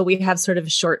too. And so we have sort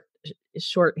of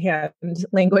shorthand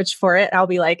language for it. I'll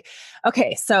be like,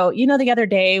 okay, so the other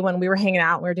day when we were hanging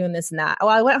out, we were doing this and that. Well,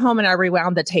 I went home and I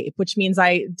rewound the tape, which means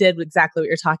I did exactly what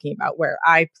you're talking about, where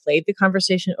I played the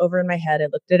conversation over in my head. I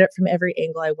looked at it from every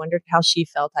angle. I wondered how she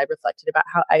felt. I reflected about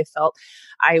how I felt.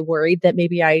 I worried that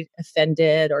maybe I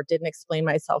offended or didn't explain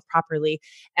myself properly.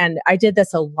 And I did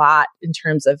this a lot in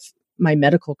terms of my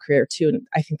medical career too. And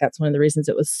I think that's one of the reasons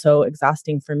it was so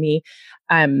exhausting for me.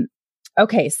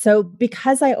 Okay. So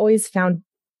because I always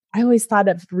thought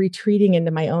of retreating into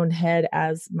my own head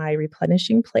as my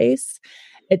replenishing place.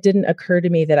 it didn't occur to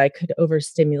me that I could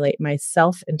overstimulate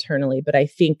myself internally, but I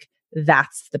think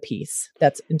that's the piece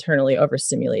that's internally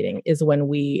overstimulating is when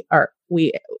we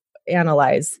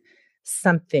analyze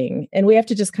something, and we have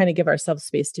to just kind of give ourselves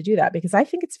space to do that, because I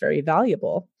think it's very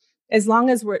valuable as long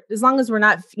as we're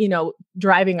not,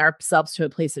 driving ourselves to a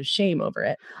place of shame over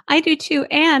it. I do too.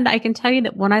 And I can tell you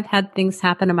that when I've had things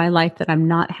happen in my life that I'm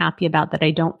not happy about, that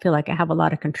I don't feel like I have a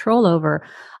lot of control over,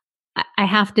 I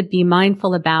have to be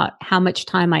mindful about how much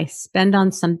time I spend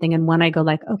on something. And when I go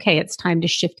like, okay, it's time to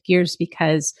shift gears,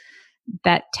 because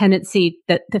that tendency,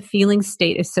 that the feeling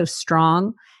state is so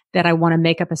strong that I want to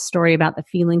make up a story about the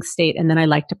feeling state. And then I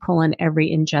like to pull in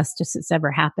every injustice that's ever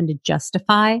happened to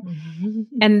justify. Mm-hmm.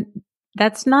 And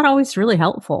that's not always really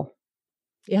helpful.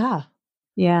 Yeah.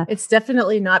 Yeah. It's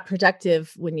definitely not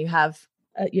productive when you have,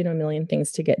 a million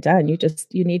things to get done.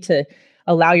 You need to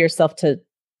allow yourself to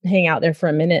hang out there for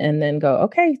a minute and then go,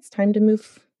 okay, it's time to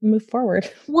move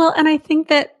forward. Well, and I think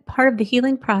that part of the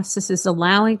healing process is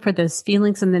allowing for those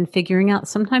feelings and then figuring out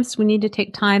sometimes we need to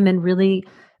take time and really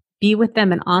be with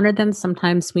them and honor them.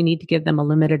 Sometimes we need to give them a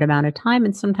limited amount of time,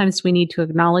 and sometimes we need to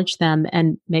acknowledge them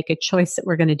and make a choice that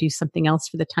we're going to do something else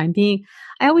for the time being.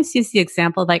 I always use the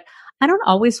example, like, I don't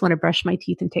always want to brush my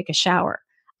teeth and take a shower.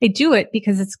 I do it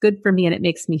because it's good for me and it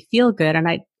makes me feel good. And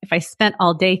if I spent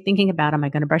all day thinking about, am I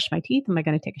going to brush my teeth? Am I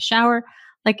going to take a shower?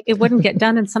 Like, it wouldn't get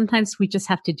done. And sometimes we just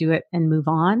have to do it and move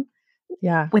on.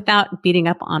 Yeah. Without beating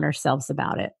up on ourselves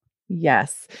about it.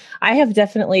 Yes. I have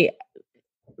definitely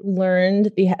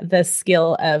learned the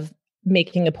skill of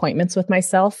making appointments with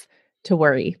myself to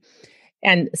worry.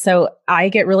 And so I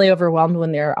get really overwhelmed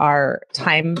when there are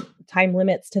time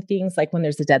limits to things, like when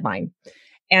there's a deadline.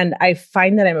 And I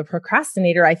find that I'm a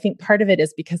procrastinator. I think part of it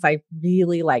is because I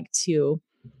really like to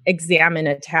examine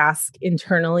a task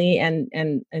internally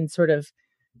and sort of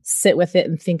sit with it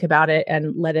and think about it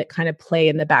and let it kind of play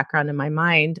in the background in my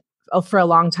mind for a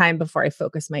long time before I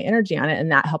focus my energy on it.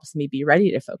 And that helps me be ready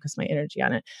to focus my energy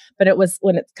on it. But it was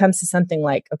when it comes to something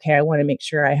like, okay, I want to make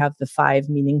sure I have the 5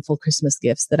 meaningful Christmas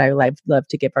gifts that I love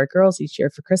to give our girls each year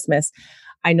for Christmas.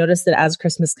 I noticed that as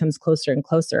Christmas comes closer and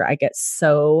closer, I get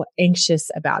so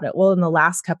anxious about it. Well, in the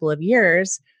last couple of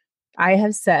years, I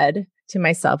have said to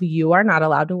myself, you are not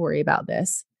allowed to worry about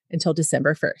this until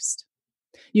December 1st.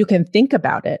 You can think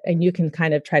about it and you can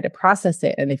kind of try to process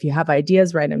it. And if you have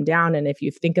ideas, write them down. And if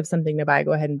you think of something to buy,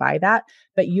 go ahead and buy that.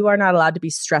 But you are not allowed to be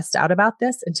stressed out about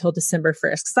this until December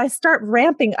 1st. Because I start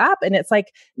ramping up and it's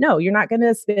like, no, you're not going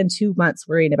to spend 2 months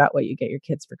worrying about what you get your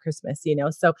kids for Christmas,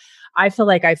 So I feel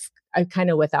like I've kind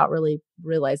of, without really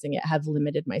realizing it, have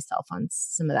limited myself on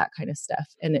some of that kind of stuff.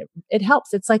 And it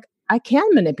helps. It's like, I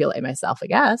can manipulate myself, I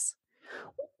guess.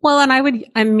 Well, and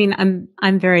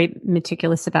I'm very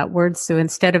meticulous about words. So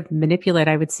instead of manipulate,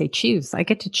 I would say choose. I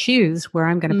get to choose where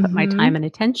I'm going to put my time and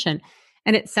attention.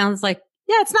 And it sounds like,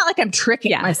 yeah, it's not like I'm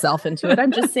tricking myself into it.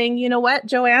 I'm just saying, you know what,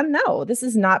 Joanne, no, this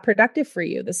is not productive for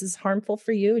you. This is harmful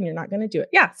for you and you're not going to do it.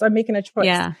 Yeah. So I'm making a choice.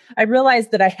 Yeah. I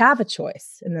realized that I have a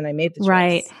choice and then I made the choice.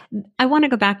 Right. I want to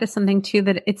go back to something too,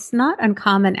 that it's not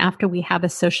uncommon after we have a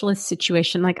socialist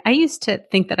situation. Like, I used to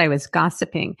think that I was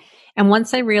gossiping. And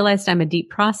once I realized I'm a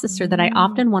deep processor, that I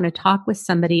often want to talk with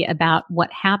somebody about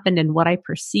what happened and what I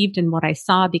perceived and what I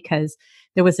saw, because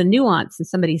there was a nuance and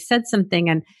somebody said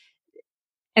something.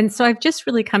 And so I've just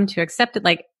really come to accept it.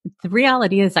 Like, the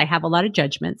reality is I have a lot of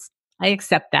judgments. I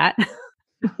accept that.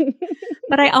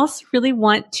 But I also really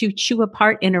want to chew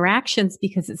apart interactions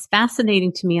because it's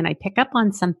fascinating to me and I pick up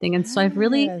on something. And so I've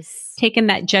really taken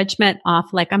that judgment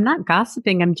off. Like, I'm not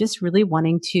gossiping. I'm just really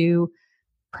wanting to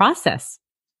process.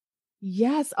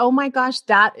 Yes. Oh my gosh.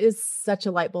 That is such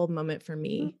a light bulb moment for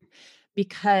me,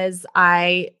 because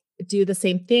I do the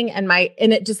same thing. And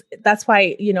that's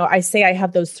why, I say I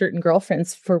have those certain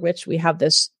girlfriends for which we have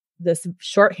this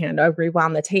shorthand. I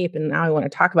rewound the tape and now I want to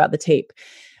talk about the tape.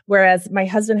 Whereas my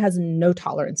husband has no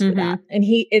tolerance for that.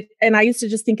 And I used to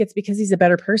just think it's because he's a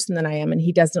better person than I am. And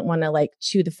he doesn't want to like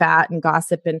chew the fat and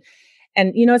gossip. And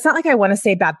it's not like I want to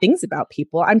say bad things about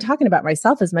people. I'm talking about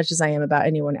myself as much as I am about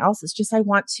anyone else. It's just, I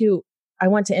want to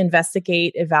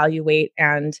investigate, evaluate,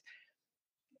 and,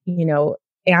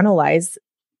 analyze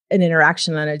an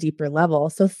interaction on a deeper level.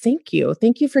 So thank you.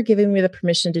 Thank you for giving me the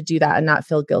permission to do that and not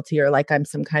feel guilty or like I'm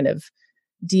some kind of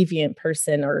deviant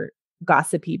person or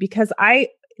gossipy, because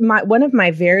one of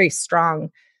my very strong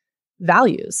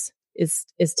values is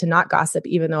to not gossip,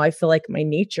 even though I feel like my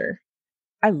nature,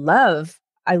 I love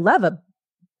a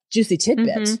juicy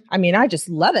tidbit. I mean, I just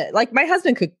love it. Like, my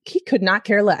husband could not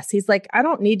care less. He's like, I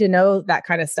don't need to know that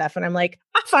kind of stuff. And I'm like,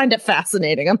 I find it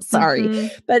fascinating. I'm sorry.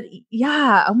 But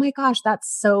yeah, oh my gosh, that's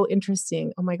so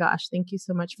interesting. Oh my gosh. Thank you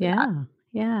so much for that.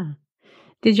 Yeah.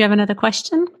 Did you have another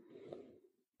question?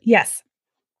 Yes.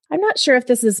 I'm not sure if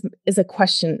this is a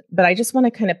question, but I just want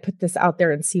to kind of put this out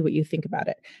there and see what you think about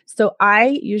it. So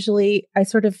I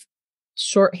sort of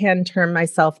shorthand term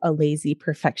myself a lazy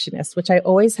perfectionist, which I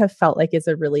always have felt like is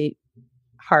a really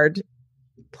hard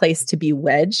place to be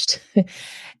wedged.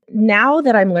 Now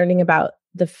that I'm learning about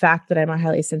the fact that I'm a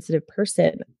highly sensitive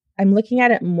person, I'm looking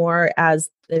at it more as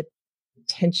the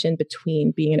tension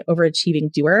between being an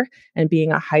overachieving doer and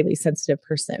being a highly sensitive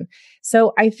person.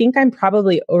 So I think I'm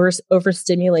probably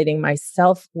overstimulating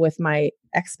myself with my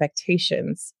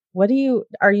expectations. Are you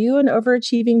an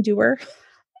overachieving doer?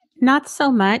 Not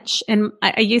so much. And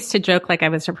I used to joke like I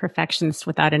was a perfectionist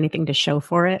without anything to show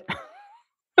for it.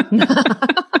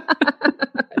 I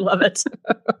love it.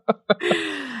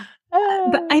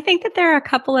 But I think that there are a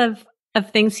couple of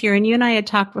things here. And you and I had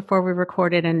talked before we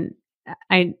recorded, and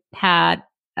I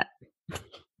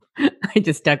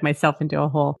just dug myself into a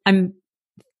hole. I'm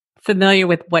familiar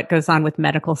with what goes on with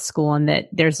medical school, and that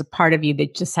there's a part of you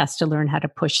that just has to learn how to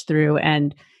push through,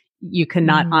 and you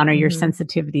cannot honor your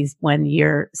sensitivities when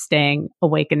you're staying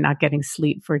awake and not getting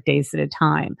sleep for days at a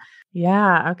time.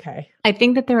 Yeah. Okay. I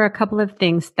think that there are a couple of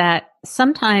things that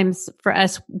sometimes for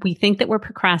us, we think that we're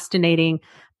procrastinating,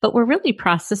 but we're really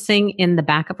processing in the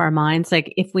back of our minds.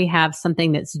 Like if we have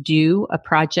something that's due, a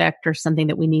project or something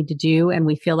that we need to do, and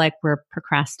we feel like we're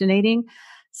procrastinating,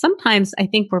 sometimes I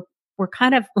think we're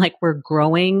kind of like we're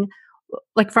growing.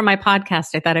 Like for my podcast,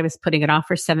 I thought I was putting it off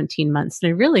for 17 months.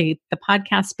 And the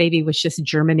podcast baby was just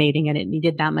germinating, and it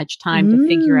needed that much time to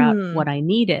figure out what I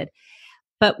needed.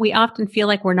 But we often feel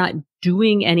like we're not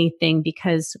doing anything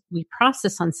because we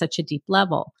process on such a deep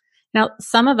level. Now,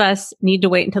 some of us need to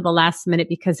wait until the last minute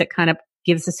because it kind of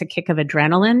gives us a kick of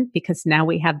adrenaline, because now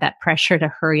we have that pressure to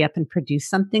hurry up and produce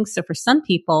something. So for some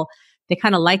people, they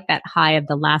kind of like that high of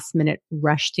the last minute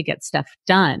rush to get stuff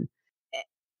done.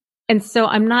 And so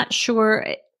I'm not sure.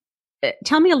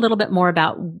 Tell me a little bit more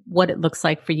about what it looks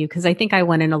like for you, because I think I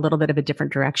went in a little bit of a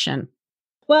different direction.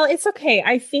 Well, it's okay.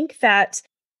 I think that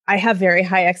I have very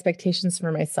high expectations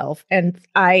for myself, and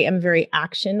I am very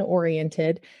action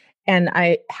oriented, and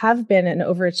I have been an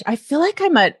overachiever. I feel like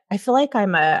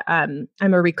I'm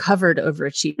a recovered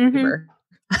overachiever.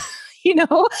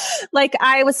 Like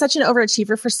I was such an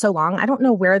overachiever for so long. I don't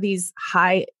know where these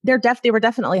they were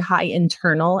definitely high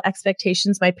internal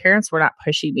expectations. My parents were not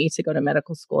pushing me to go to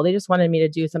medical school. They just wanted me to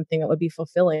do something that would be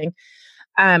fulfilling.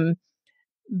 And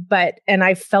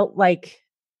I felt like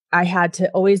I had to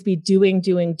always be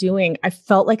doing. I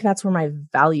felt like that's where my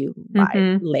value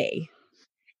lay.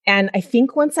 And I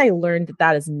think once I learned that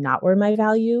that is not where my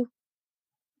value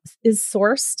is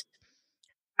sourced,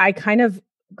 I kind of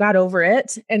got over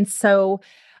it. And so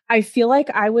I feel like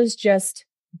I was just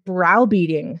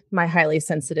browbeating my highly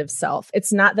sensitive self.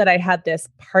 It's not that I had this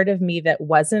part of me that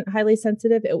wasn't highly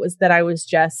sensitive. It was that I was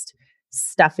just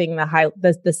stuffing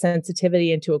the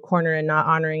sensitivity into a corner and not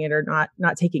honoring it, or not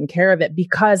taking care of it,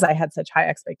 because I had such high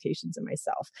expectations of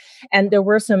myself. And there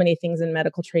were so many things in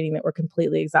medical training that were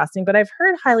completely exhausting. But I've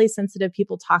heard highly sensitive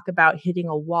people talk about hitting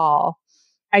a wall.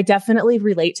 I definitely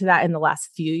relate to that in the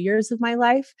last few years of my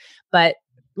life. But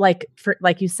like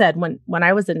you said, when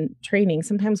I was in training,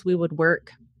 sometimes we would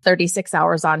work 36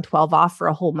 hours on, 12 off for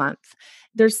a whole month.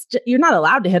 You're not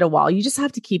allowed to hit a wall. You just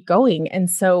have to keep going. And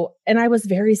I was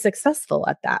very successful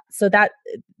at that. So that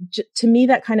to me,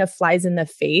 that kind of flies in the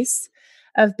face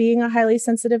of being a highly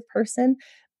sensitive person.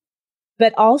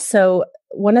 But also,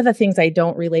 one of the things I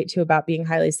don't relate to about being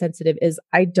highly sensitive is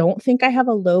I don't think I have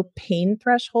a low pain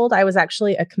threshold. I was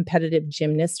actually a competitive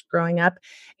gymnast growing up,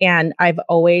 and I've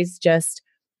always just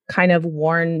kind of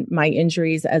worn my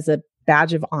injuries as a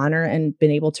badge of honor and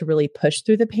been able to really push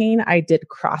through the pain. I did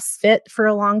CrossFit for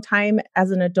a long time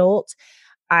as an adult.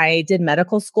 I did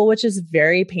medical school, which is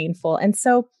very painful. And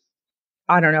so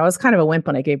I don't know. I was kind of a wimp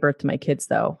when I gave birth to my kids,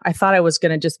 though. I thought I was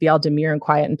going to just be all demure and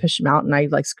quiet and push them out. And I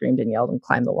screamed and yelled and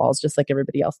climbed the walls just like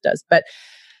everybody else does. But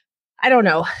I don't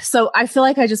know. So I feel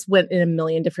like I just went in a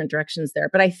million different directions there.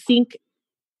 But I think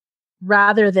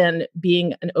rather than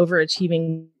being an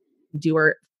overachieving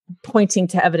doer, pointing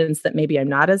to evidence that maybe I'm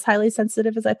not as highly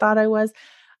sensitive as I thought I was,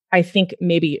 I think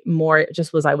maybe more it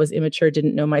just was I was immature,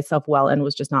 didn't know myself well, and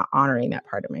was just not honoring that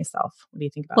part of myself. What do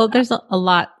you think about that? Well, there's a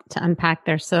lot to unpack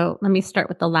there. So let me start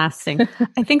with the last thing.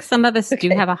 I think some of us do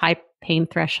have a high pain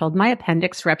threshold. My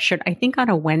appendix ruptured, I think, on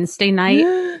a Wednesday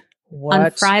night. What?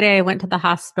 On Friday, I went to the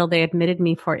hospital. They admitted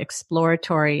me for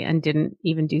exploratory and didn't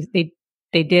even do, they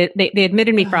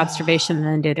admitted me for observation and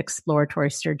then did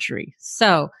exploratory surgery.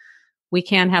 So we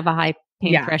can have a high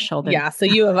pain threshold. Yeah. So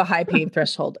you have a high pain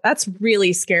threshold. That's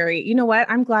really scary. You know what?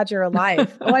 I'm glad you're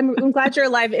alive. I'm glad you're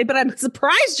alive, but I'm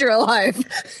surprised you're alive.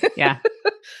 Yeah.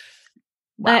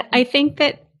 Wow. But I think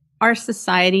that our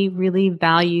society really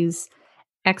values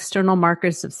external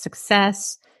markers of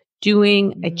success,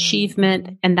 doing,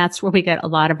 achievement, and that's where we get a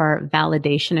lot of our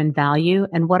validation and value.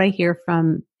 And what I hear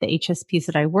from the HSPs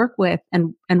that I work with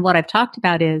and what I've talked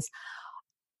about is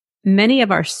many of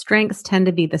our strengths tend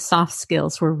to be the soft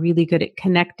skills. We're really good at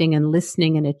connecting and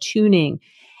listening and attuning.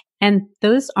 And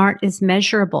those aren't as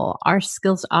measurable. Our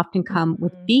skills often come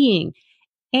with being.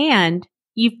 And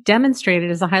you've demonstrated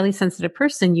as a highly sensitive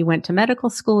person, you went to medical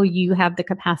school, you have the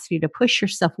capacity to push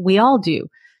yourself. We all do.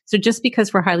 So just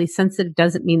because we're highly sensitive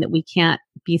doesn't mean that we can't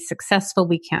be successful,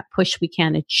 we can't push, we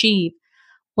can't achieve.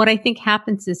 What I think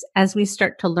happens is as we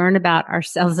start to learn about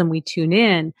ourselves and we tune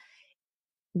in,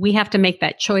 we have to make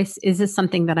that choice. Is this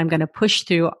something that I'm going to push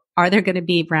through? Are there going to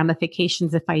be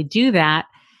ramifications if I do that?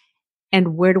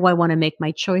 And where do I want to make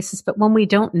my choices? But when we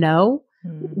don't know,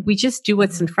 we just do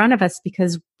what's in front of us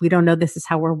because we don't know this is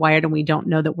how we're wired and we don't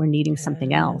know that we're needing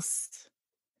something else.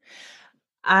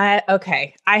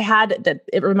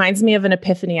 It reminds me of an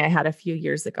epiphany I had a few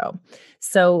years ago.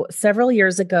 So several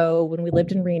years ago when we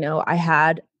lived in Reno, I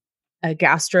had a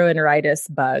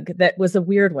gastroenteritis bug that was a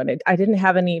weird one. I didn't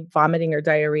have any vomiting or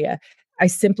diarrhea. I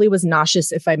simply was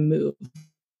nauseous if I moved.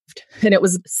 And it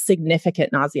was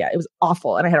significant nausea. It was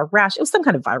awful. And I had a rash. It was some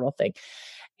kind of viral thing.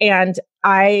 And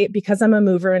because I'm a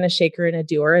mover and a shaker and a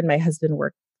doer, and my husband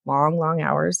worked long, long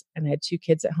hours and I had 2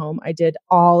 kids at home, I did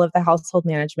all of the household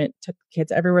management, took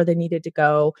kids everywhere they needed to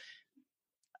go,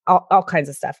 all kinds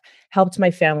of stuff, helped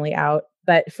my family out.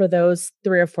 But for those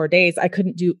 3 or 4 days, I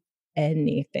couldn't do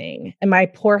anything. And my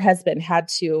poor husband had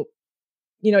to,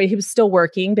 he was still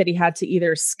working, but he had to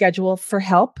either schedule for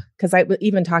help because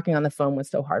even talking on the phone was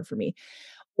so hard for me,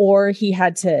 or he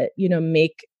had to,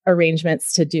 make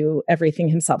arrangements to do everything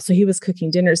himself. So he was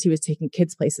cooking dinners, he was taking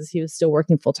kids places, he was still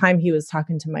working full time. He was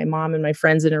talking to my mom and my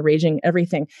friends and arranging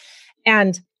everything.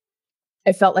 And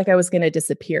I felt like I was going to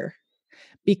disappear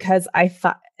because I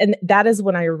thought, and that is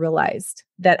when I realized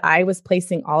that I was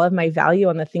placing all of my value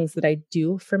on the things that I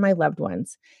do for my loved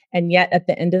ones. And yet at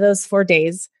the end of those 4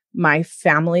 days, my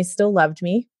family still loved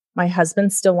me. My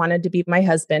husband still wanted to be my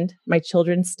husband. My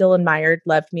children still admired,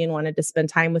 loved me, and wanted to spend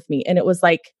time with me. And it was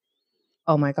like,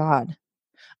 oh my God,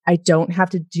 I don't have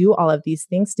to do all of these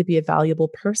things to be a valuable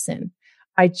person.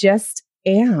 I just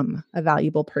am a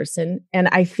valuable person. And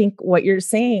I think what you're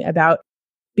saying about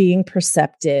being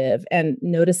perceptive and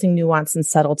noticing nuance and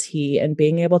subtlety and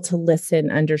being able to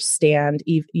listen, understand,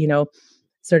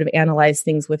 sort of analyze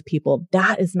things with people,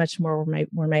 that is much more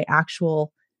where my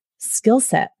actual skill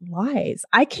set lies.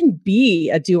 I can be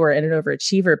a doer and an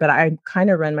overachiever, but I kind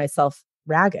of run myself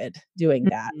ragged doing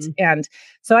that. And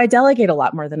so I delegate a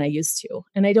lot more than I used to,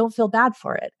 and I don't feel bad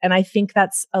for it. And I think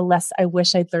that's I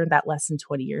wish I'd learned that lesson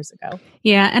 20 years ago.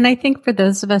 Yeah. And I think for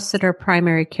those of us that are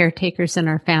primary caretakers in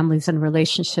our families and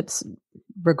relationships,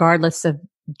 regardless of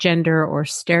gender or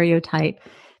stereotype,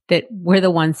 that we're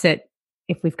the ones that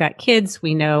if we've got kids,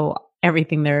 we know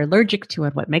everything they're allergic to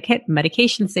and what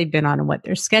medications they've been on and what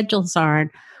their schedules are.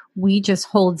 And we just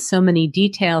hold so many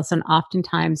details. And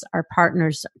oftentimes our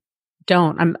partners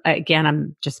don't.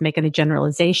 I'm just making a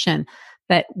generalization,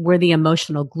 but we're the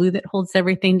emotional glue that holds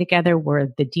everything together. We're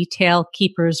the detail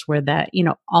keepers. We're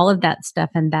all of that stuff.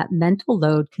 And that mental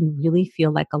load can really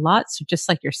feel like a lot. So just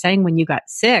like you're saying, when you got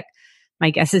sick,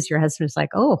 my guess is your husband's like,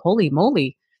 oh, holy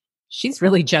moly, she's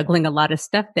really juggling a lot of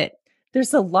stuff that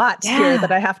there's a lot here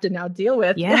that I have to now deal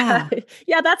with. Yeah.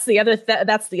 Yeah. That's the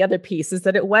other piece is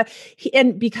that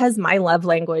and because my love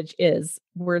language is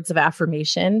words of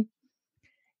affirmation,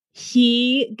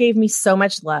 he gave me so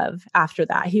much love after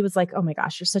that. He was like, oh my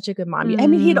gosh, you're such a good mom. I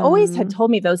mean, he'd always had told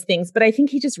me those things, but I think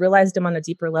he just realized them on a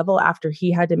deeper level after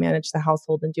he had to manage the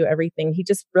household and do everything. He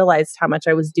just realized how much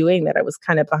I was doing, that I was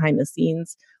kind of behind the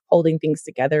scenes holding things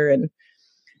together. And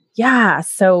yeah,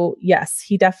 so yes,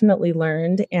 he definitely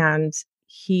learned, and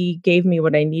he gave me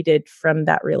what I needed from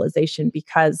that realization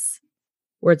because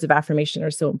words of affirmation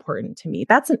are so important to me.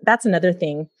 That's another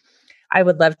thing I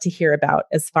would love to hear about,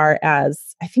 as far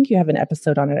as, I think you have an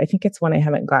episode on it. I think it's one I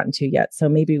haven't gotten to yet. So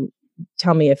maybe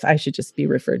tell me if I should just be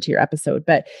referred to your episode.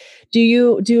 But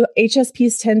do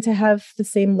HSPs tend to have the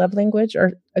same love language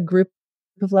or a group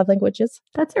of love languages?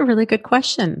 That's a really good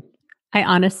question. I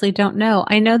honestly don't know.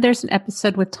 I know there's an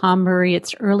episode with Tom Murray.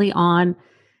 It's early on,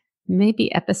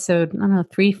 maybe episode,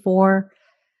 3, 4.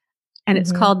 And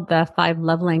it's called The 5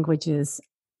 Love Languages.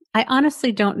 I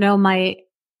honestly don't know.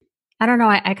 I don't know.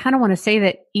 I kind of want to say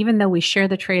that even though we share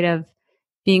the trait of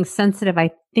being sensitive,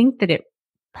 I think that it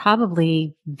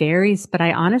probably varies, but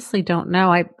I honestly don't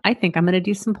know. I think I'm going to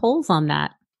do some polls on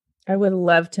that. I would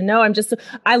love to know.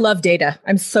 I love data.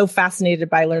 I'm so fascinated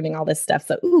by learning all this stuff.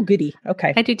 So, ooh, goody.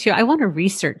 Okay. I do too. I want a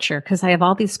researcher because I have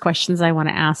all these questions I want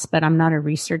to ask, but I'm not a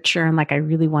researcher. And like, I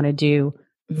really want to do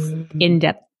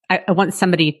in-depth. I want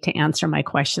somebody to answer my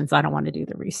questions. I don't want to do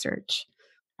the research.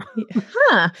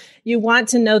 You want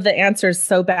to know the answers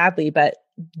so badly, but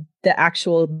the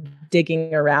actual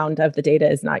digging around of the data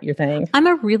is not your thing. I'm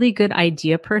a really good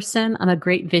idea person. I'm a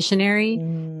great visionary,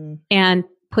 and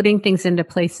putting things into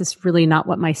place is really not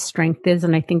what my strength is.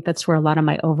 And I think that's where a lot of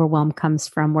my overwhelm comes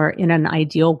from, where in an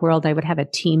ideal world, I would have a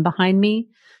team behind me.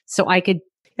 So I could.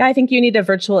 Yeah, I think you need a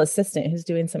virtual assistant who's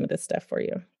doing some of this stuff for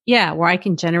you. Yeah, where I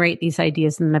can generate these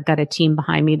ideas and I've got a team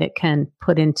behind me that can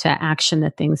put into action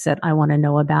the things that I want to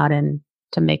know about and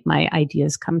to make my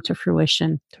ideas come to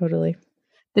fruition. Totally.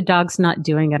 The dog's not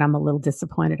doing it. I'm a little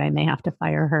disappointed. I may have to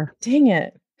fire her. Dang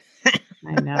it.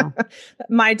 I know.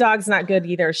 My dog's not good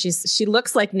either. She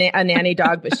looks like a nanny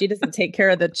dog, but she doesn't take care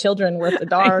of the children worth a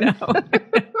darn.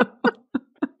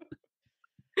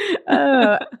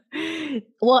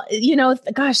 Well,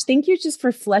 gosh, thank you just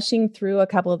for fleshing through a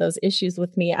couple of those issues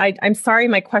with me. I'm sorry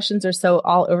my questions are so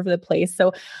all over the place.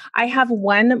 So I have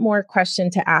one more question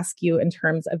to ask you in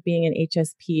terms of being an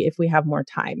HSP if we have more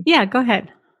time. Yeah, go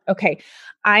ahead. Okay.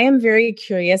 I am very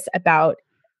curious about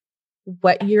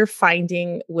what you're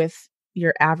finding with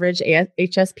your average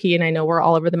HSP. And I know we're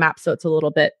all over the map, so it's a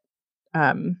little bit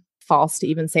false to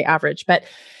even say average, but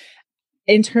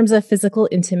in terms of physical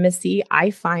intimacy, I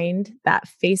find that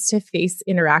face-to-face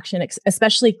interaction,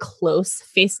 especially close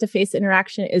face-to-face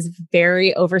interaction, is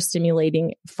very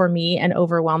overstimulating for me and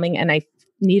overwhelming. And I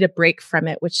need a break from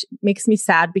it, which makes me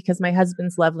sad because my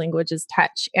husband's love language is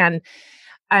touch. And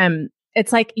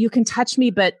it's like, you can touch me,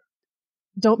 but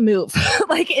don't move.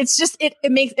 Like, it's just, it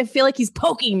makes it feel like he's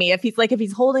poking me. If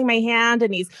he's holding my hand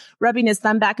and he's rubbing his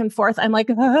thumb back and forth, I'm like,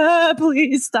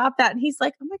 please stop that. And he's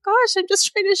like, oh my gosh, I'm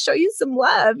just trying to show you some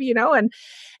love, and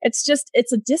it's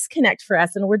a disconnect for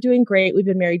us. And we're doing great. We've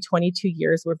been married 22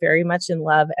 years. We're very much in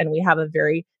love and we have a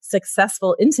very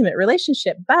successful, intimate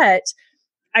relationship. But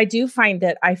I do find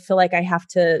that I feel like I have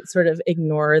to sort of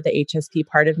ignore the HSP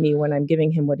part of me when I'm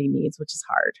giving him what he needs, which is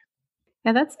hard.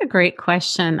 Yeah, that's a great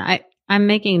question. I'm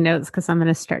making notes because I'm going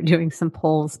to start doing some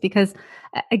polls because,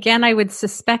 again, I would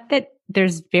suspect that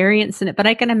there's variance in it, but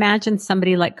I can imagine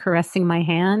somebody like caressing my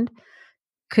hand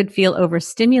could feel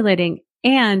overstimulating.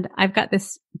 And I've got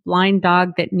this blind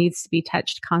dog that needs to be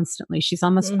touched constantly. She's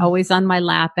almost always on my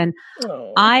lap. And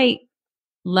I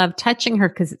love touching her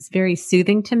because it's very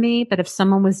soothing to me. But if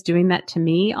someone was doing that to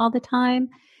me all the time,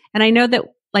 and I know that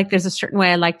like there's a certain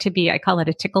way I like to be, I call it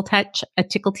a tickle touch, a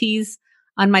tickle tease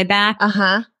on my back.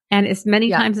 And as many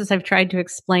times as I've tried to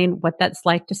explain what that's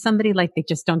like to somebody, like they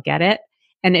just don't get it.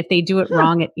 And if they do it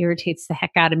wrong, it irritates the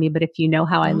heck out of me. But if you know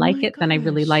how I like it, then I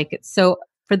really like it. So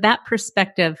for that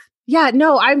perspective. Yeah,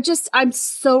 no, I'm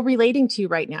so relating to you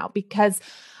right now because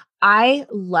I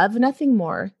love nothing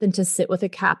more than to sit with a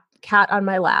cat on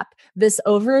my lap. This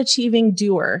overachieving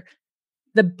doer,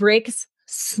 the brakes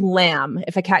slam.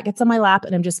 If a cat gets on my lap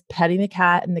and I'm just petting the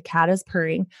cat and the cat is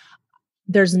purring,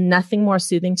 there's nothing more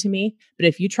soothing to me. But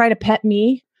if you try to pet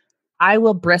me, I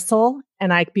will bristle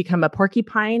and I become a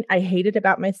porcupine. I hate it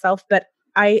about myself, but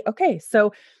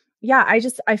so yeah,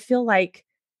 I feel like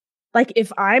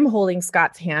if I'm holding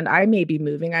Scott's hand, I may be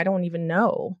moving. I don't even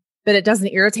know, but it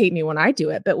doesn't irritate me when I do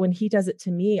it. But when he does it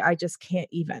to me, I just can't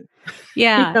even.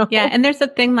 Yeah. Yeah. And there's a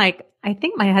thing like, I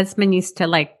think my husband used to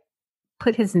like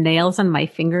put his nails on my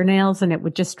fingernails and it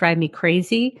would just drive me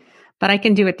crazy. But I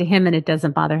can do it to him and it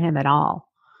doesn't bother him at all.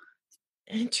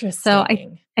 Interesting. So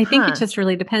I think it just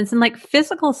really depends. And like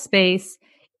physical space,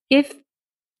 if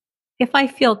I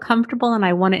feel comfortable and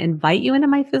I want to invite you into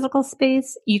my physical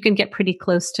space, you can get pretty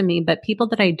close to me. But people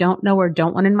that I don't know or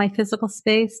don't want in my physical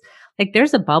space, like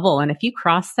there's a bubble. And if you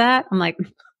cross that, I'm like,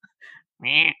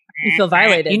 you feel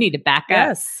violated. You need to back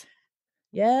up.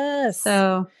 Yes.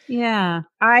 So yeah.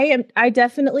 I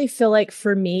definitely feel like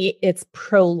for me, it's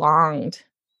prolonged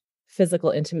physical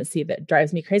intimacy that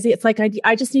drives me crazy. It's like,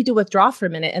 I just need to withdraw for a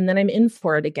minute and then I'm in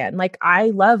for it again. Like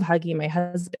I love hugging my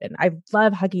husband. I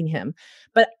love hugging him,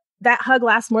 but that hug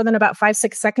lasts more than about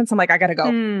 5-6 seconds. I'm like, I gotta go.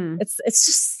 It's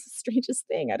just the strangest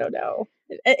thing. I don't know.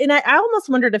 And I almost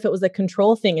wondered if it was a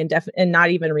control thing and not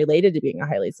even related to being a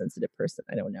highly sensitive person.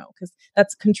 I don't know. Cause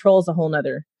control is a whole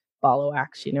nother ball of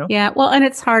wax, Yeah. Well, and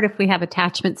it's hard if we have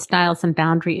attachment styles and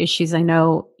boundary issues. I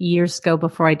know years ago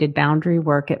before I did boundary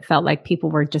work, it felt like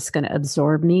people were just going to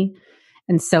absorb me.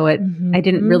 And so I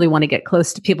didn't really want to get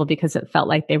close to people because it felt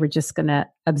like they were just going to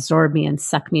absorb me and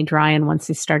suck me dry. And once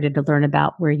I started to learn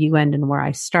about where you end and where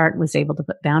I start, was able to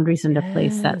put boundaries into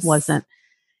place, that wasn't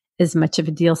as much of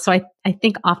a deal. So I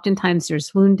think oftentimes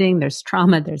there's wounding, there's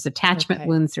trauma, there's attachment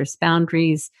wounds, there's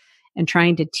boundaries, and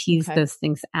trying to tease those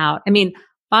things out. I mean,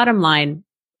 bottom line,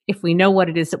 if we know what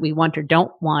it is that we want or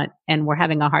don't want, and we're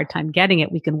having a hard time getting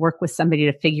it, we can work with somebody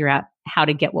to figure out how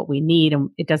to get what we need. And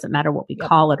it doesn't matter what we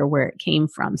call it or where it came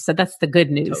from. So that's the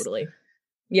good news. Totally.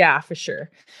 Yeah, for sure.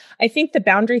 I think the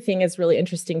boundary thing is really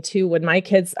interesting too. When my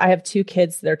kids, I have 2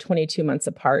 kids, they're 22 months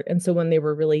apart. And so when they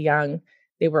were really young,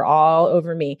 they were all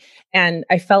over me. And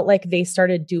I felt like they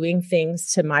started doing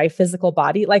things to my physical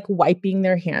body, like wiping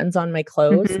their hands on my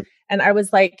clothes. And I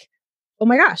was like, oh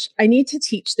my gosh, I need to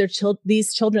teach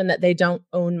these children that they don't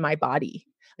own my body.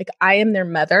 Like I am their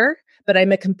mother, but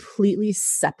I'm a completely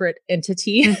separate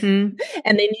entity and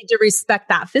they need to respect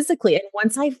that physically. And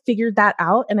once I figured that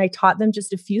out and I taught them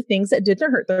just a few things that didn't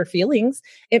hurt their feelings,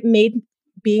 it made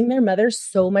being their mother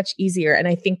so much easier. And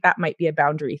I think that might be a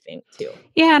boundary thing too.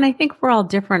 Yeah. And I think we're all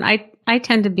different. I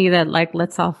tend to be that like,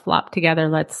 let's all flop together.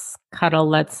 Let's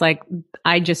cuddle.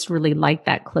 I just really like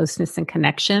that closeness and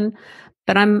connection.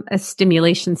 But I'm a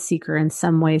stimulation seeker in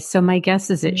some ways. So my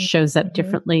guess is it shows up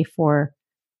differently for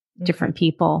different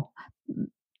people.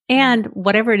 And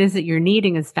whatever it is that you're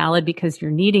needing is valid because you're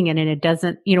needing it. And it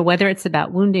doesn't, whether it's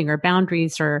about wounding or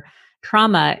boundaries or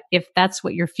trauma, if that's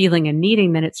what you're feeling and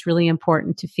needing, then it's really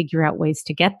important to figure out ways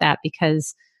to get that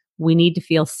because we need to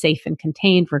feel safe and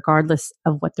contained regardless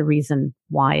of what the reason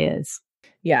why is.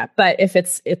 Yeah. But if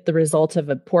it's the result of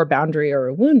a poor boundary or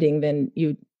a wounding, then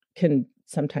you can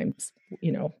sometimes,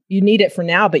 you need it for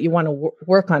now, but you want to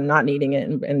work on not needing it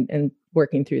and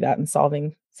working through that and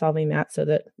solving that so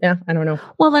that, I don't know.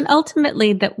 Well, and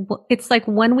ultimately that it's like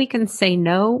when we can say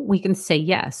no, we can say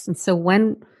yes. And so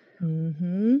when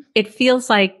it feels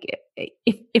like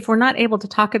if we're not able to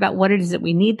talk about what it is that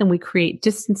we need, then we create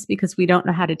distance because we don't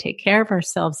know how to take care of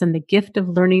ourselves. And the gift of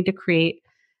learning to create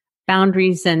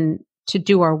boundaries and to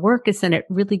do our work is that it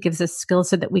really gives us skills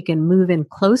so that we can move in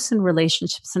close in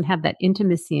relationships and have that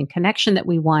intimacy and connection that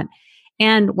we want.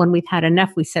 And when we've had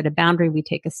enough, we set a boundary, we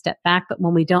take a step back. But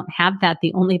when we don't have that,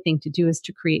 the only thing to do is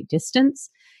to create distance.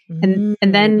 And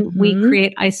then we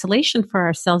create isolation for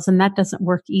ourselves. And that doesn't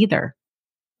work either.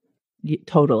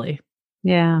 Totally.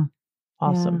 Yeah.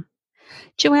 Awesome. Yeah.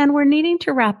 Joanne, we're needing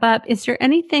to wrap up. Is there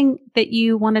anything that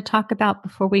you want to talk about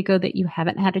before we go that you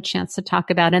haven't had a chance to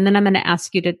talk about? And then I'm going to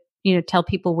ask you to, tell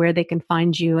people where they can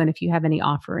find you and if you have any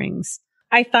offerings.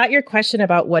 I thought your question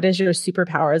about what is your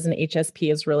superpower as an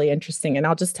HSP is really interesting. And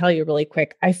I'll just tell you really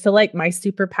quick. I feel like my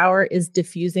superpower is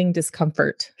diffusing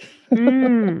discomfort.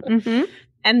 And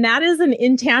that is an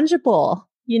intangible,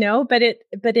 but it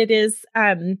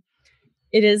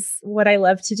is what I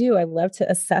love to do. I love to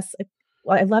assess.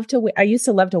 I used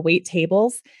to love to wait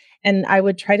tables, and I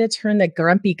would try to turn the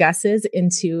grumpy Gus's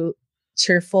into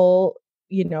cheerful,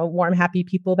 warm, happy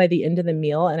people by the end of the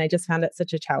meal. And I just found it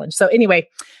such a challenge. So anyway,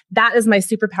 that is my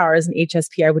superpower as an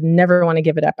HSP. I would never want to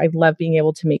give it up. I love being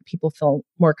able to make people feel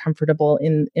more comfortable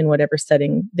in whatever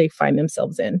setting they find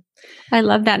themselves in. I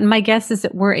love that. And my guess is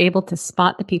that we're able to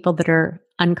spot the people that are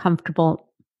uncomfortable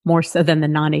more so than the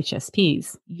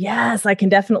non-HSPs. Yes, I can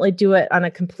definitely do it on a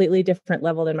completely different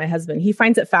level than my husband. He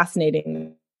finds it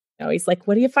fascinating. He's like,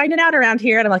 what are you finding out around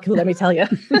here? And I'm like, let me tell you.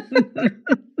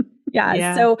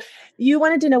 Yeah. So you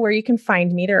wanted to know where you can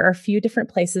find me. There are a few different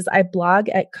places. I blog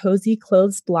at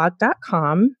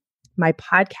cozyclothesblog.com. My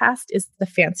podcast is the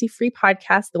Fancy Free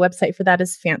Podcast. The website for that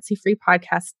is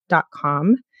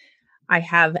fancyfreepodcast.com. I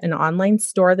have an online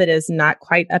store that is not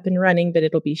quite up and running, but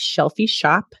it'll be Shelfie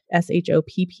Shop,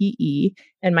 SHOPPE.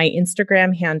 And my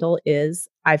Instagram handle is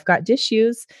I've Got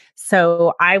Dishes.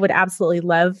 So I would absolutely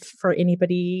love for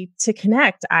anybody to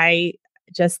connect. I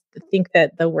just think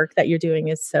that the work that you're doing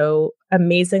is so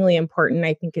amazingly important.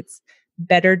 I think it's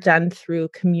better done through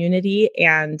community,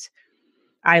 and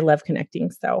I love connecting.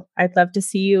 So I'd love to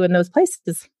see you in those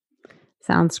places.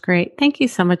 Sounds great. Thank you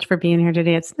so much for being here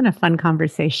today. It's been a fun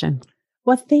conversation.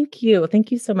 Well, thank you.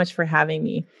 Thank you so much for having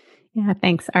me. Yeah,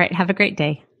 thanks. All right. Have a great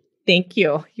day. Thank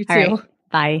you. You too. All right.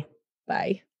 Bye.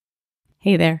 Bye.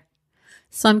 Hey there.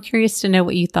 So I'm curious to know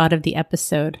what you thought of the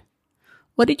episode.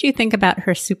 What did you think about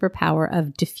her superpower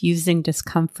of diffusing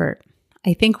discomfort?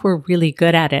 I think we're really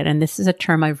good at it. And this is a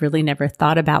term I've really never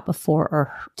thought about before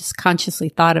or just consciously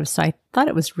thought of. So I thought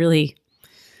it was really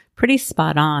pretty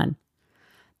spot on.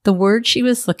 The word she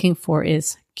was looking for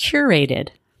is curated.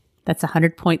 That's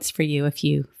 100 points for you if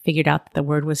you figured out that the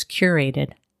word was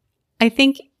curated. I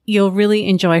think, you'll really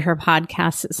enjoy her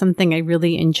podcast. It's something I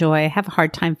really enjoy. I have a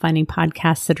hard time finding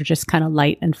podcasts that are just kind of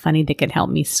light and funny that can help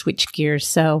me switch gears.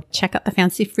 So check out the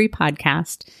Fancy Free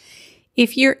podcast.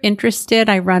 If you're interested,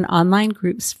 I run online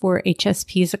groups for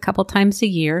HSPs a couple times a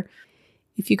year.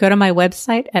 If you go to my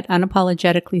website at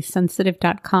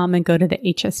unapologeticallysensitive.com and go to the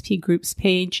HSP groups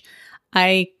page,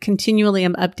 I continually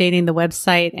am updating the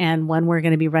website and when we're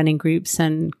going to be running groups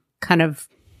and kind of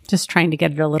just trying to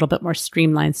get it a little bit more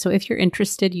streamlined. So if you're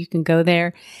interested, you can go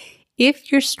there.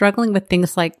 If you're struggling with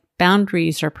things like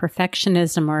boundaries or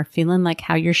perfectionism or feeling like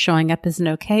how you're showing up isn't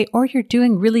okay, or you're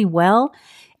doing really well,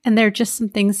 and there are just some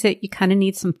things that you kind of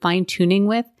need some fine tuning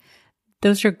with,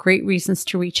 those are great reasons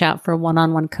to reach out for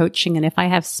one-on-one coaching. And if I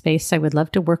have space, I would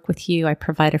love to work with you. I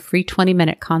provide a free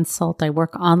 20-minute consult. I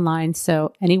work online.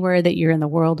 So anywhere that you're in the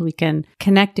world, we can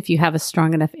connect if you have a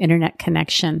strong enough internet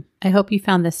connection. I hope you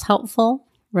found this helpful.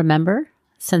 Remember,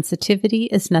 sensitivity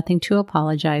is nothing to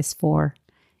apologize for.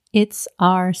 It's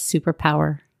our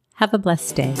superpower. Have a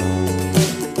blessed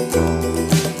day.